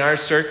day, in our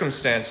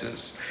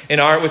circumstances,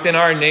 within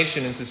our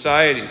nation and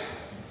society.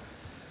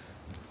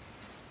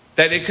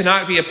 That it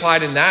cannot be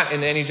applied in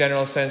any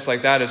general sense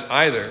like that as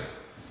either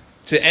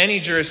to any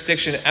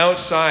jurisdiction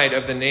outside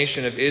of the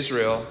nation of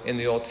Israel in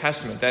the Old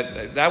Testament.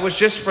 That was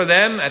just for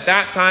them at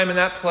that time in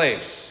that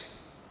place.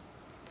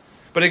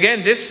 But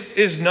again, this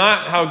is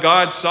not how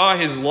God saw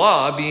his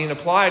law being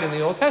applied in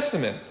the Old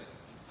Testament.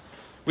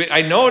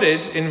 I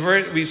noted,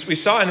 we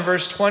saw in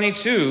verse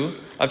 22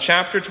 of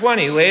chapter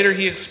 20, later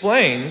he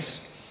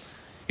explains,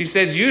 he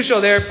says, "You shall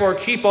therefore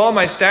keep all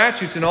my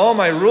statutes and all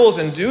my rules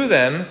and do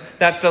them,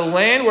 that the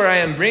land where I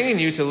am bringing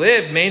you to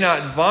live may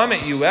not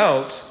vomit you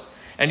out,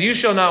 and you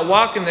shall not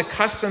walk in the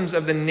customs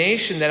of the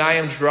nation that I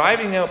am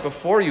driving out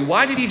before you."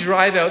 Why did he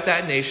drive out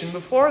that nation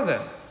before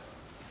them?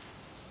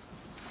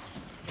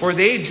 "For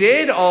they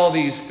did all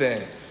these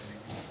things,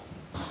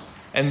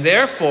 and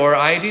therefore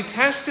I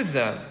detested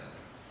them."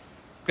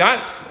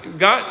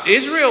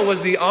 Israel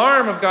was the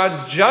arm of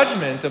God's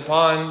judgment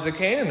upon the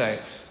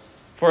Canaanites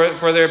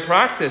for their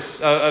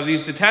practice of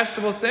these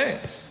detestable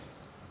things.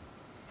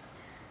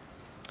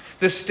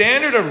 The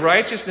standard of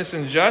righteousness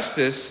and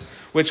justice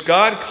which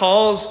God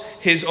calls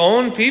his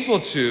own people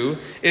to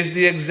is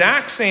the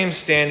exact same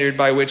standard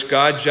by which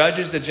God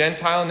judges the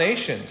Gentile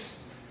nations.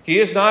 He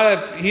is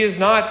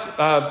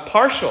not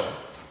partial.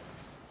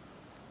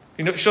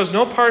 He shows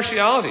no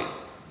partiality.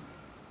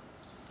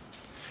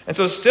 And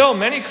so still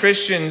many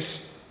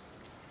Christians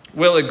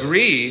will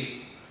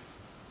agree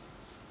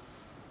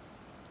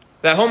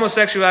that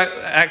homosexual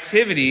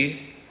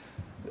activity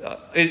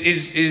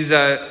is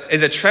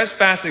a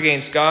trespass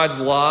against God's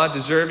law,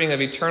 deserving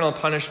of eternal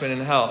punishment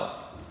in hell.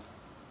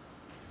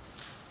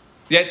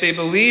 Yet they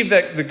believe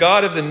that the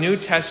God of the New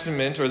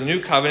Testament or the New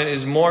Covenant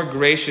is more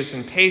gracious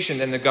and patient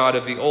than the God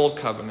of the Old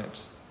Covenant.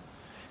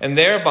 And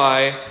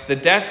thereby, the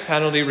death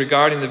penalty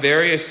regarding the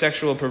various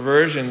sexual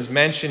perversions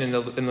mentioned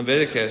in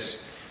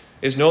Leviticus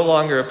is no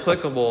longer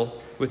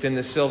applicable within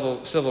the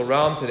civil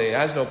realm today. It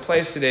has no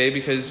place today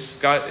because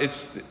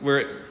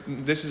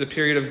this is a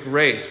period of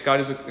grace. God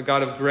is a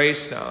God of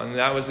grace now, and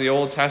that was the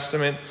Old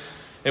Testament.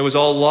 It was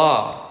all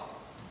law.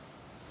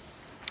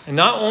 And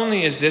not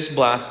only is this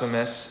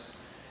blasphemous,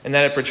 in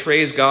that it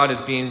portrays God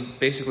as being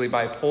basically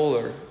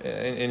bipolar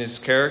in his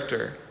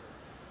character,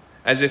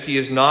 as if he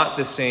is not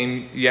the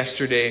same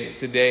yesterday,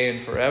 today, and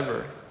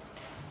forever.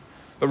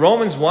 But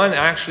Romans 1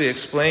 actually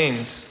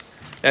explains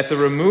that the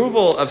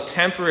removal of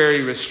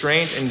temporary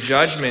restraint and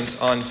judgment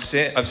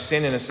of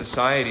sin in a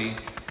society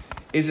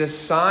is a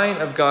sign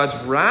of God's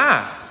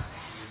wrath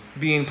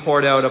being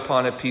poured out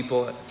upon a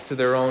people to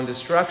their own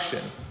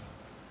destruction.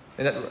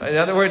 In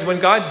other words, when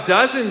God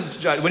doesn't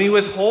judge, when he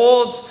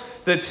withholds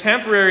the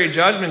temporary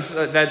judgments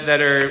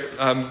that are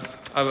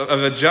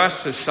of a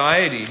just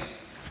society,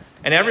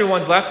 and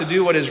everyone's left to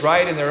do what is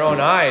right in their own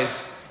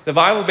eyes, the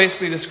Bible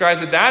basically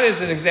describes that is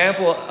an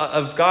example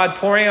of God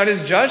pouring out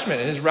his judgment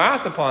and his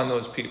wrath upon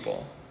those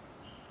people.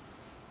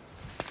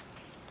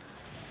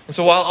 And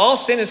so while all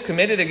sin is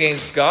committed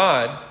against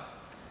God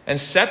and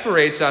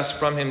separates us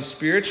from him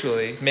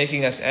spiritually,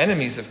 making us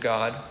enemies of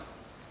God,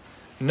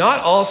 not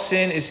all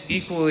sin is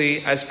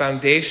equally as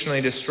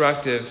foundationally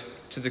destructive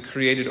to the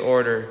created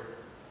order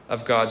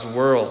of God's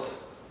world.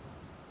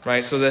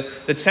 Right? So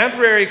the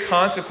temporary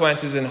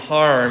consequences and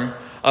harm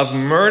of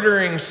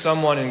murdering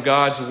someone in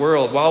God's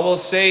world, while we'll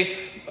say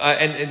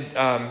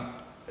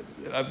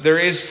there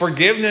is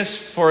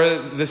forgiveness for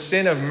the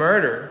sin of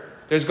murder,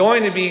 there's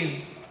going to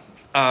be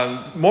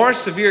more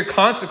severe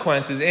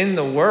consequences in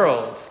the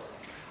world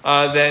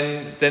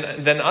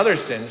than other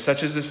sins,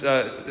 such as this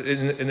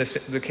in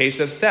the case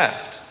of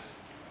theft.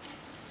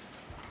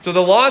 So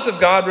the laws of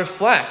God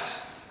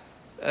reflect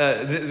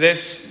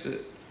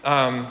this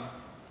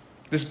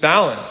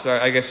balance, or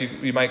I guess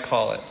you might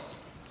call it.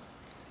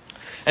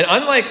 And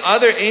unlike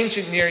other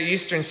ancient Near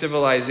Eastern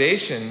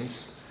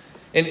civilizations,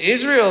 in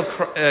Israel,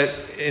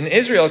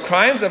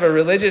 crimes of a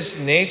religious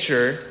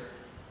nature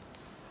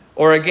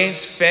or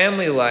against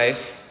family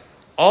life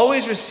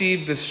always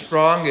received the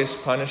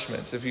strongest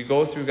punishments. If you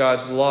go through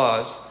God's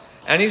laws,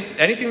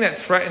 anything that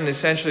threatened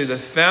essentially the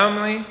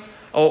family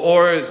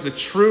or the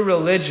true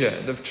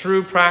religion, the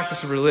true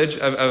practice of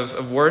religion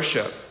of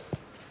worship,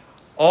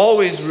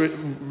 always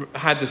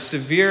had the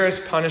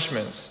severest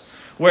punishments.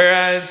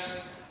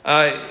 Whereas,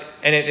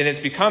 and it's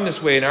become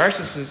this way in our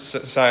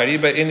society,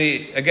 but in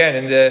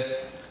the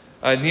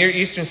Near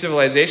Eastern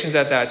civilizations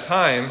at that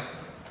time,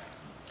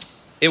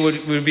 it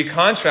would be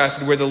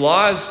contrasted where the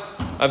laws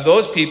of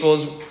those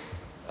peoples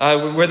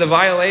where the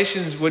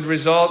violations would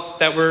result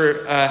that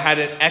had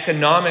an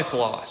economic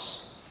loss.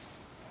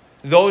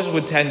 Those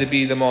would tend to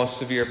be the most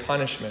severe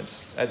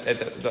punishments at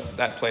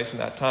that place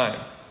and that time.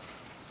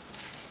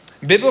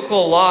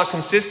 Biblical law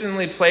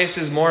consistently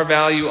places more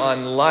value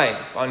on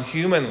life, on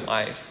human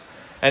life,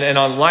 and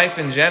on life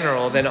in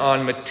general than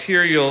on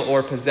material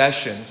or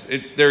possessions.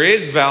 There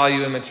is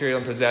value in material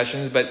and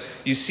possessions, but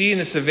you see in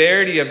the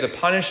severity of the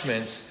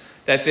punishments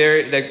that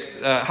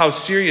how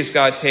serious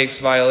God takes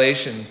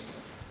violations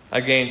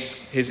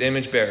against his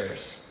image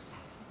bearers.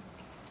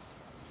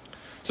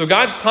 So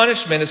God's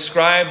punishment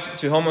ascribed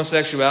to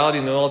homosexuality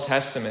in the Old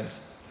Testament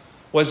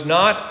was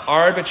not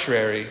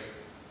arbitrary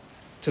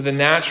to the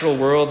natural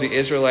world the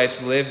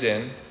Israelites lived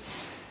in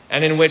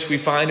and in which we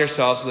find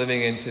ourselves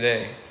living in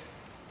today.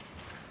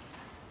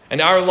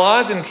 And our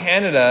laws in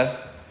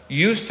Canada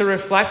used to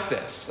reflect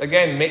this.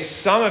 Again,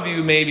 some of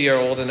you maybe are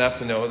old enough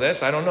to know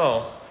this. I don't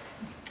know.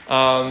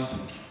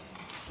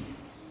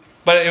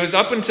 But it was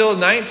up until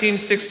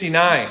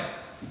 1969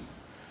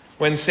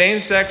 when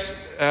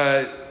same-sex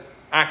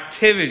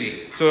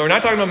activity, so we're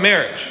not talking about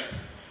marriage,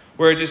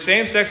 where just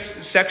same-sex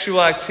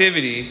sexual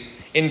activity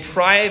in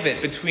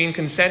private between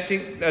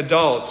consenting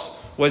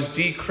adults was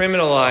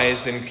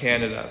decriminalized in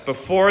Canada.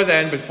 Before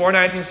then, before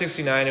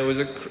 1969, it was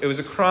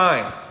a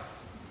crime.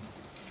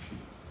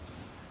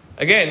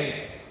 Again,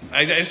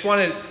 I just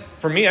want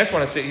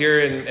to sit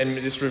here and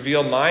just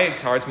reveal my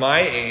cards,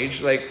 my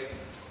age. Like,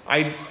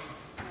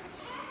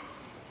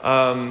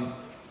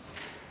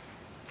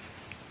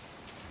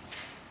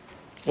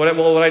 what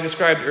I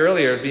described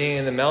earlier, being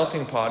in the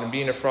melting pot and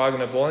being a frog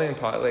in a boiling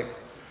pot, like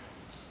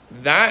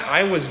that,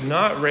 I was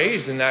not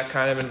raised in that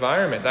kind of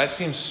environment. That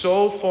seems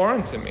so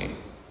foreign to me.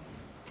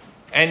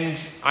 And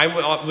I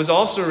was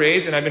also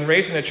raised, and I've been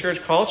raised in a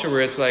church culture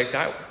where it's like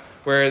that,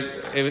 where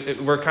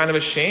we're kind of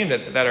ashamed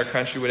that our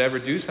country would ever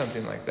do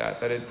something like that.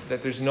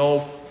 That there's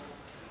no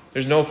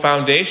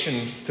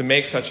foundation to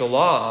make such a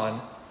law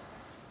on.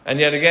 And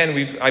yet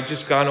again, I've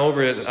just gone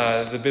over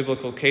the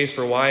biblical case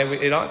for why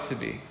it ought to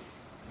be.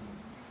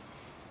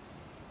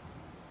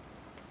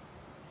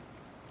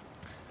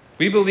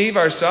 We believe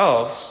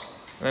ourselves,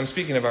 and I'm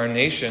speaking of our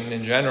nation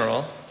in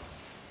general,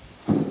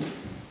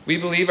 we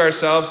believe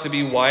ourselves to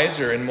be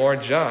wiser and more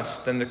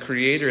just than the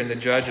Creator and the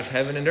Judge of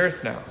heaven and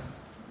earth now.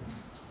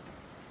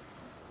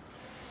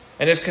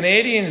 And if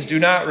Canadians do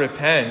not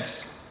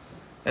repent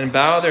and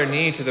bow their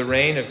knee to the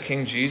reign of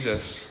King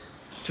Jesus,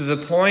 to the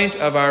point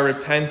of our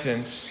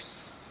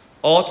repentance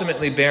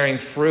ultimately bearing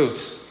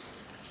fruit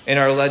in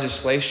our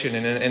legislation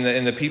and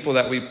in the people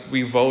that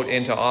we vote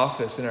into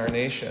office in our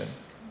nation,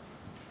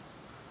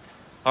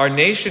 our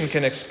nation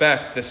can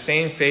expect the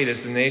same fate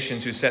as the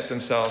nations who set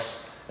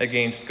themselves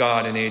against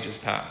God in ages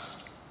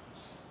past.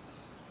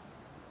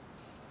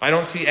 I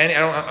don't see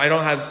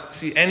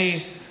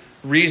any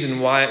reason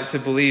to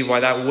believe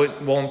why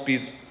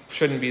that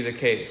shouldn't be the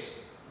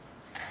case.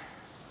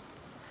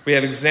 We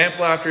have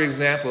example after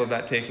example of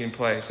that taking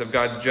place, of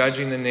God's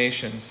judging the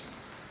nations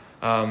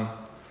time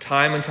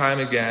and time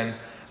again.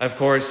 Of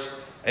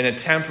course, in a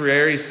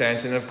temporary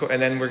sense, and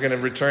then we're going to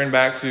return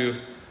back to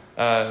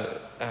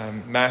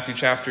Matthew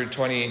chapter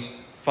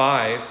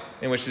 25,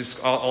 in which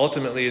this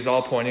ultimately is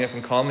all pointing us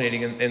and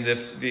culminating in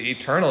the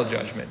eternal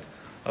judgment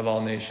of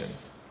all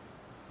nations.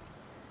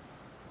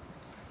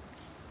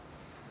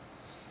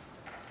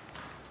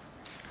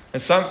 And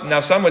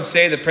some would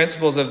say the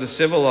principles of the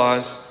civil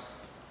laws,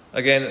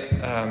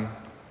 again, I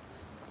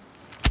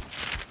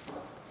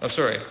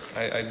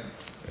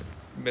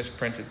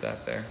misprinted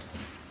that there.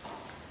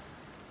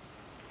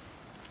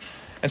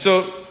 And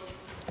so,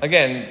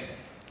 again,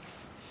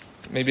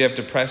 maybe I've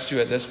depressed you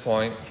at this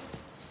point,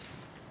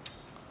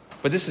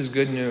 but this is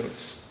good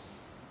news.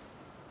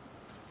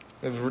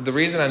 The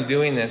reason I'm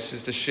doing this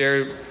is to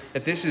share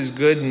that this is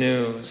good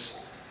news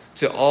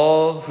to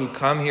all who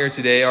come here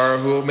today, or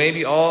who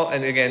maybe all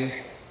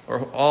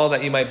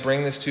that you might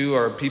bring this to,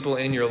 or people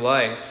in your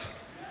life.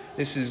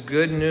 This is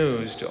good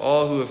news to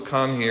all who have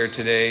come here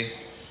today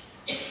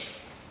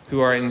who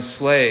are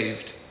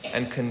enslaved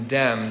and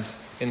condemned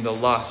in the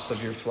lusts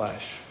of your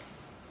flesh.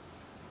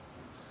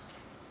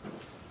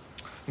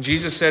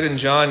 Jesus said in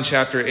John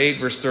chapter 8,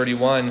 verse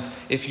 31,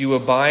 "If you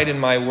abide in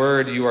my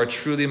word, you are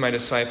truly my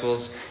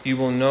disciples. You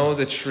will know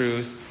the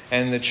truth,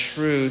 and the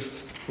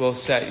truth will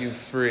set you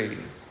free."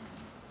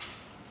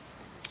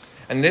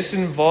 And this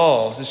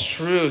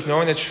truth,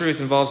 knowing the truth,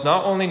 involves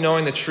not only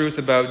knowing the truth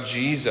about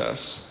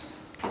Jesus,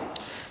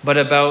 but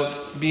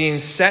about being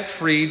set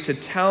free to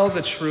tell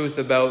the truth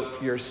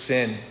about your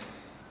sin.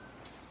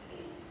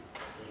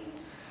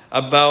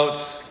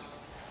 About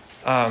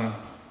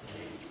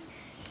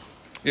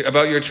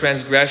your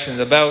transgressions,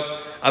 about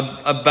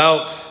the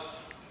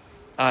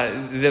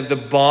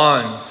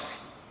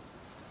bonds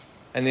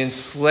and the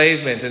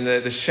enslavement and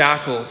the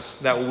shackles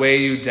that weigh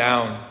you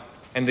down,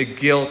 and the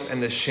guilt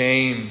and the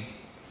shame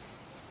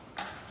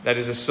that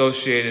is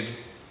associated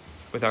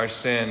with our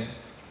sin.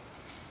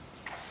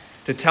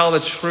 To tell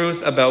the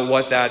truth about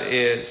what that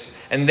is,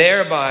 and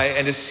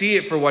to see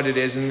it for what it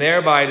is, and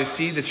thereby to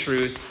see the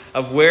truth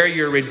of where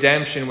your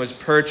redemption was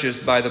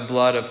purchased by the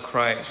blood of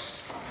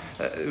Christ,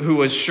 who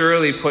was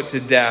surely put to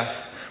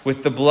death,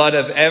 with the blood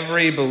of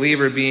every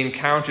believer being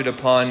counted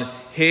upon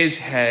his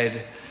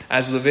head,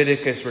 as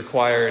Leviticus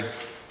required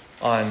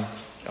on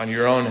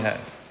your own head.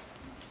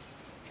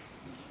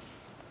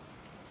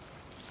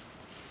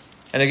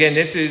 And again,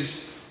 this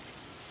is,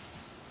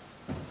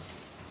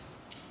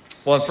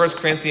 in 1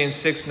 Corinthians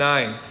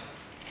 6:9,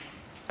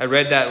 I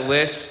read that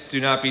list.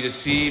 Do not be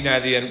deceived,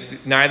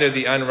 neither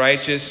the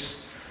unrighteous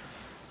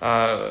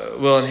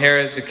will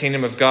inherit the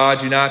kingdom of God.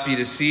 Do not be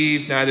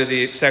deceived, neither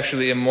the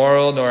sexually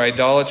immoral, nor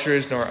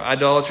idolaters,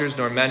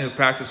 nor men who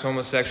practice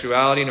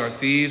homosexuality, nor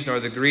thieves, nor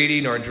the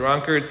greedy, nor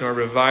drunkards, nor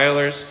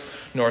revilers,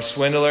 nor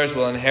swindlers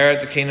will inherit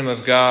the kingdom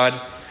of God.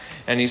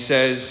 And he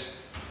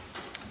says,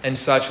 and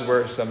such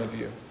were some of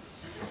you.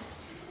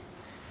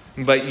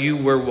 But you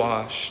were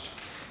washed,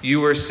 you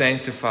were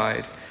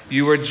sanctified,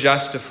 you were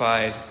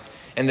justified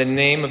in the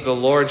name of the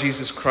Lord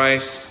Jesus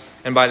Christ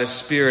and by the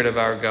Spirit of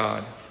our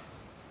God.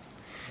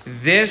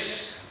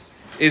 This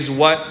is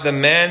what the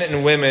men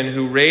and women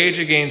who rage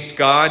against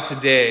God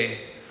today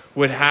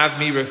would have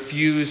me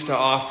refuse to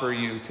offer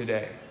you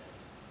today.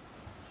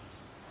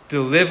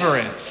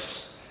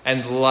 Deliverance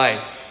and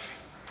life.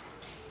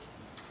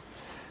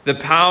 The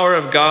power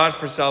of God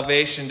for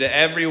salvation to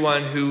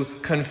everyone who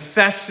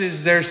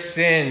confesses their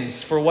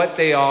sins for what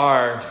they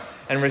are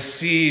and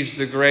receives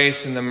the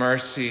grace and the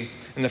mercy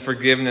and the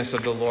forgiveness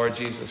of the Lord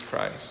Jesus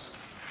Christ.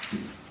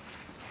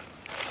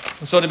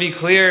 And so to be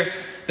clear,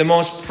 the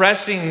most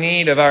pressing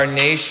need of our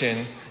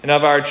nation and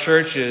of our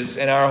churches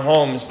and our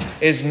homes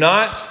is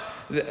not,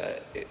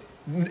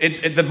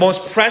 the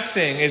most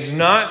pressing is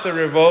not the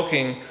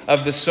revoking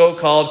of the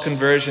so-called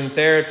conversion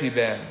therapy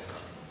ban.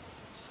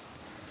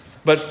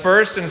 But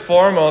first and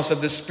foremost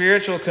of your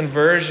spiritual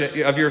conversion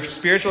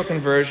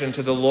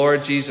to the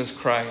Lord Jesus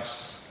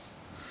Christ.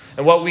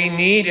 And what we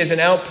need is an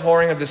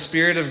outpouring of the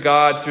Spirit of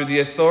God through the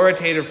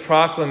authoritative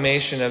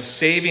proclamation of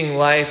saving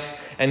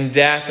life and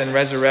death and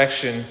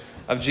resurrection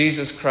of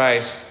Jesus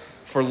Christ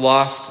for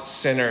lost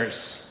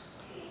sinners.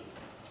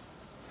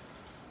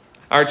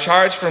 Our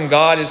charge from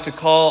God is to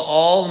call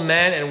all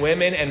men and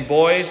women and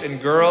boys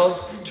and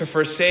girls to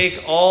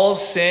forsake all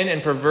sin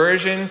and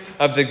perversion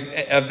of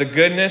the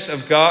goodness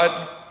of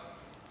God,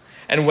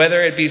 and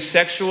whether it be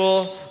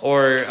sexual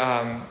or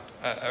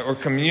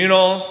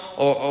communal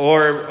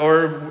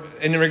or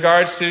in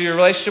regards to your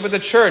relationship with the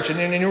church and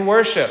in your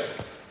worship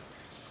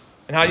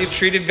and how you've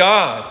treated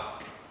God.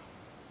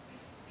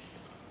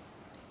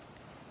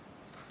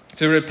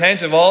 To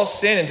repent of all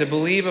sin and to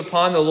believe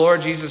upon the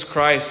Lord Jesus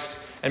Christ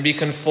and be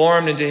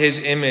conformed into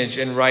his image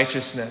and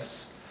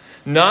righteousness.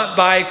 Not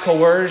by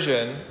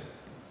coercion,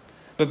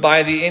 but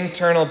by the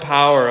internal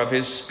power of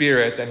his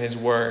Spirit and his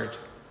word.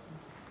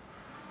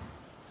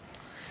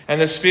 And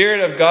the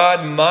Spirit of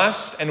God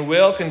must and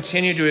will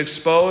continue to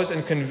expose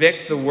and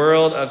convict the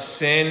world of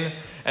sin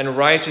and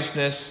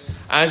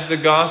righteousness as the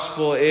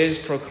gospel is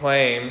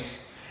proclaimed,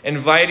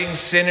 inviting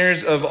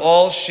sinners of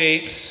all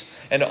shapes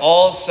and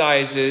all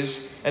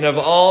sizes and of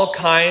all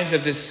kinds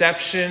of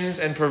deceptions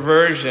and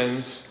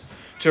perversions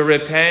to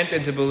repent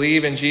and to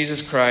believe in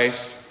Jesus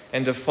Christ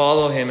and to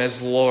follow him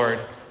as Lord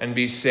and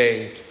be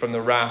saved from the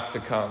wrath to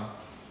come.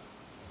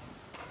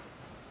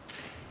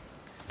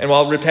 And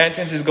while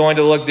repentance is going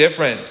to look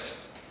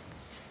different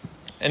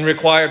and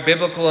require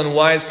biblical and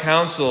wise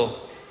counsel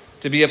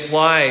to be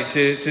applied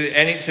to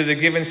the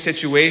given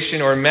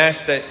situation or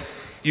mess that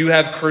you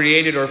have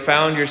created or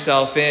found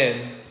yourself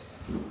in,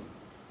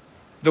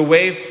 the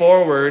way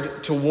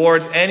forward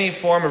towards any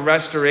form of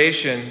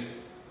restoration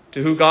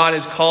to who God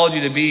has called you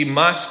to be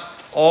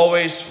must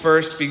always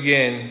first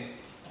begin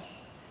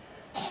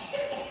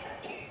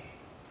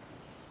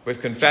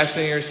with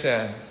confessing your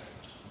sin,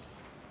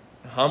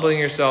 humbling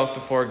yourself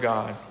before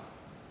God,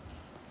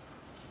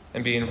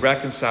 and being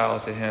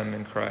reconciled to him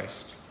in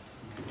Christ.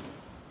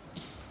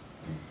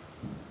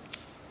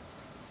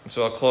 And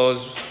so I'll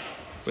close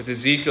with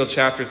Ezekiel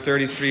chapter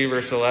 33,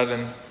 verse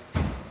 11.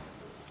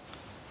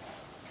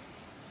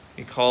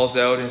 He calls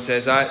out and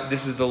says,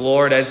 this is the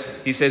Lord,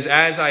 as he says,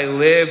 as I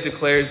live,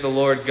 declares the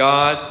Lord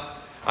God,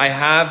 I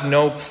have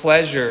no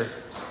pleasure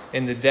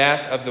in the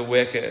death of the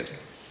wicked,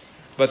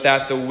 but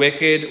that the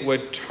wicked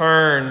would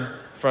turn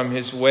from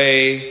his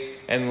way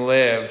and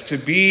live. To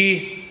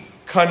be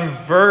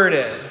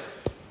converted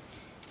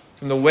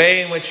from the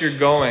way in which you're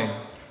going.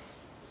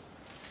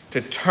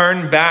 To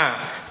turn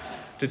back,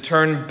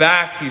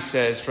 he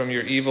says, from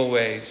your evil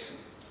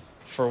ways.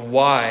 For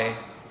why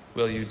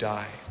will you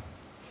die?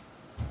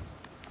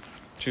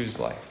 Choose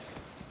life.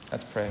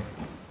 Let's pray.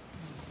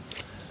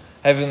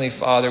 Heavenly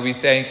Father, we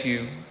thank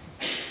you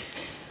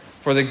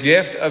for the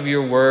gift of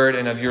your word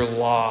and of your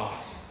law.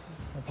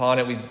 Upon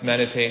it we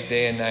meditate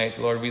day and night.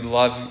 Lord, we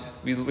love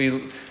you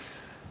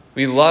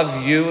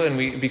and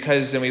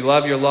we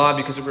love your law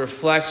because it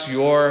reflects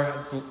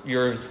your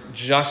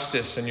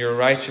justice and your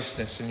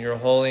righteousness and your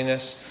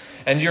holiness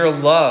and your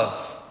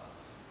love.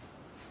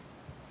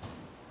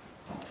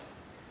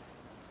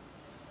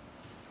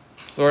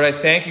 Lord, I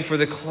thank you for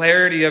the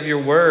clarity of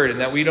your word, and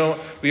that we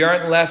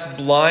aren't left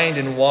blind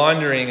and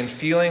wandering and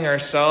feeling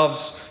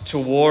ourselves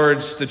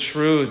towards the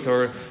truth,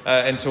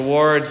 and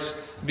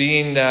towards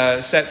being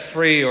set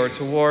free, or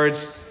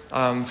towards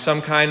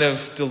some kind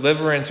of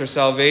deliverance or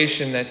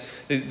salvation that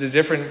the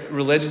different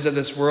religions of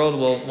this world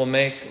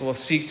will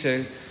seek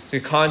to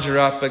conjure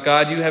up. But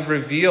God, you've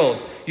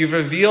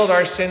revealed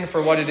our sin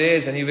for what it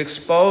is, and you've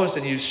exposed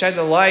and you've shed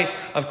the light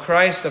of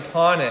Christ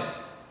upon it.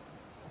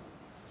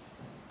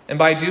 And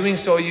by doing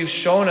so, you've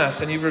shown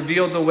us and you've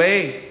revealed the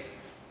way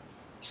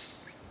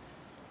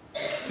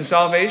to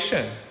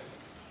salvation.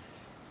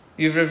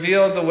 You've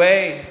revealed the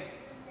way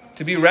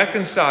to be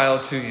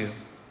reconciled to you.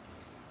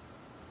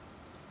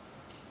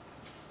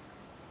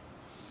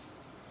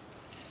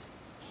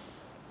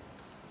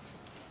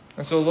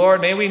 And so, Lord,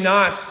 may we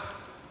not,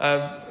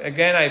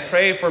 again, I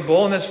pray for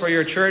boldness for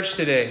your church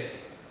today,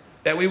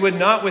 that we would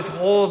not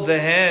withhold the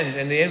hand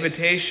and the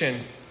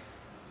invitation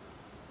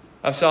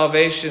of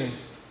salvation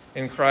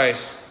in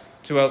Christ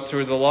to a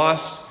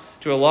lost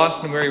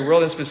and weary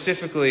world, and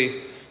specifically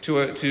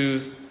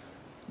to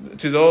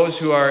those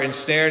who are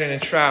ensnared and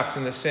entrapped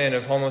in the sin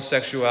of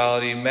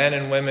homosexuality, men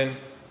and women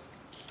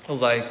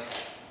alike.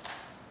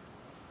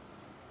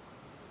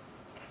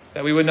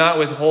 That we would not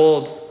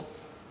withhold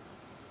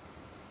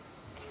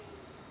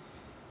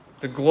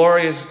the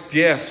glorious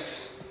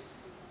gift,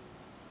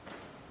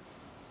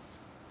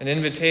 an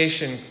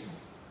invitation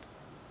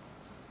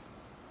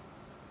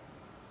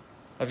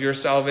of your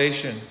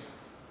salvation.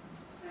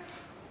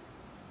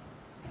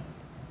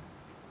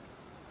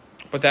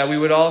 But that we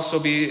would also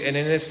be, and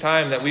in this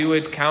time, that we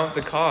would count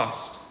the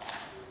cost.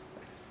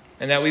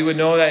 And that we would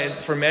know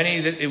that for many,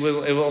 that it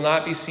will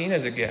not be seen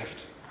as a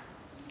gift.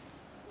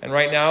 And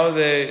right now,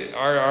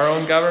 our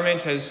own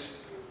government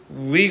has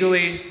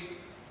legally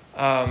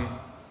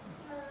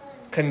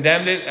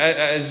condemned it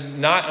as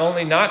not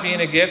only not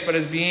being a gift, but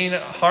as being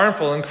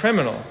harmful and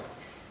criminal.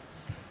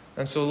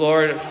 And so,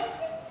 Lord,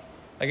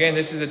 again,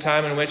 this is a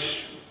time in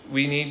which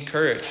we need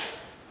courage.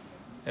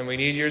 And we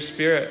need your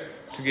Spirit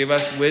to give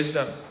us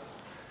wisdom.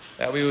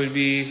 That we would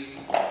be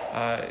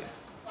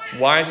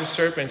wise as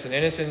serpents and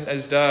innocent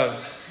as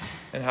doves,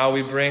 and how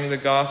we bring the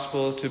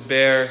gospel to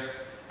bear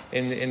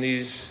in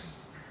this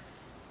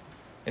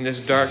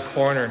dark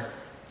corner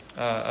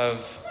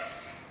of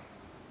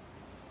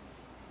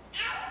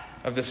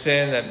the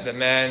sin that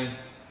man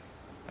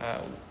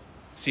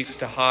seeks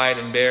to hide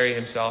and bury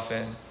himself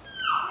in.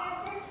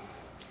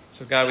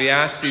 So God, we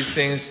ask these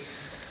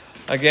things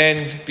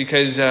again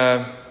because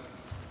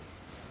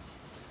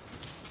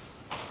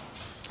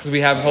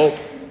we have hope,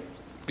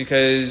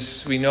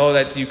 because we know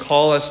that you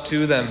call us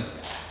to them,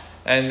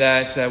 and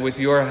that with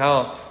your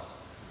help,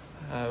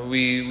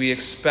 we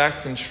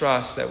expect and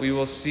trust that we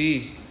will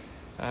see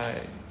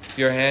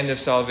your hand of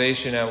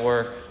salvation at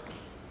work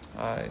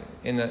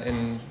in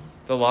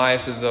the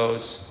lives of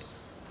those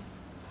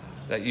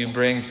that you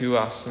bring to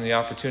us and the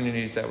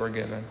opportunities that we're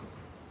given.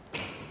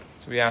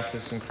 So we ask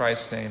this in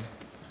Christ's name.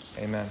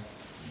 Amen.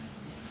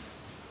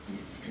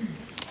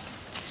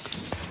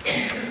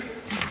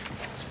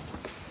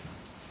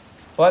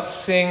 Let's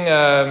sing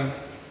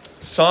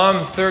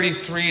Psalm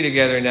 33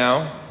 together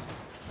now.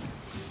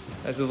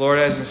 As the Lord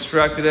has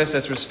instructed us,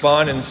 let's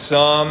respond in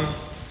Psalm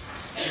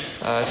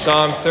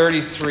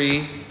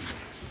 33.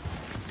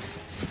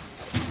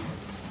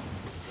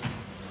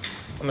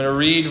 I'm going to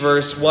read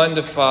verse 1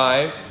 to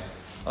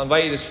 5. I'll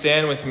invite you to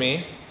stand with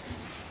me.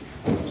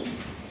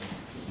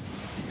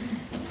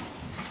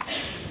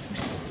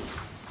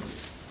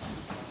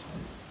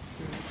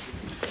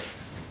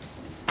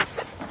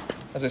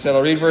 As I said,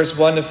 I'll read verse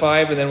 1 to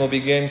 5, and then we'll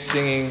begin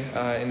singing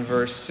in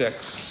verse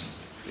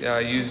 6,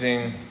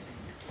 using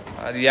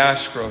the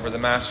ash grove where the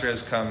Master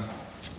has come.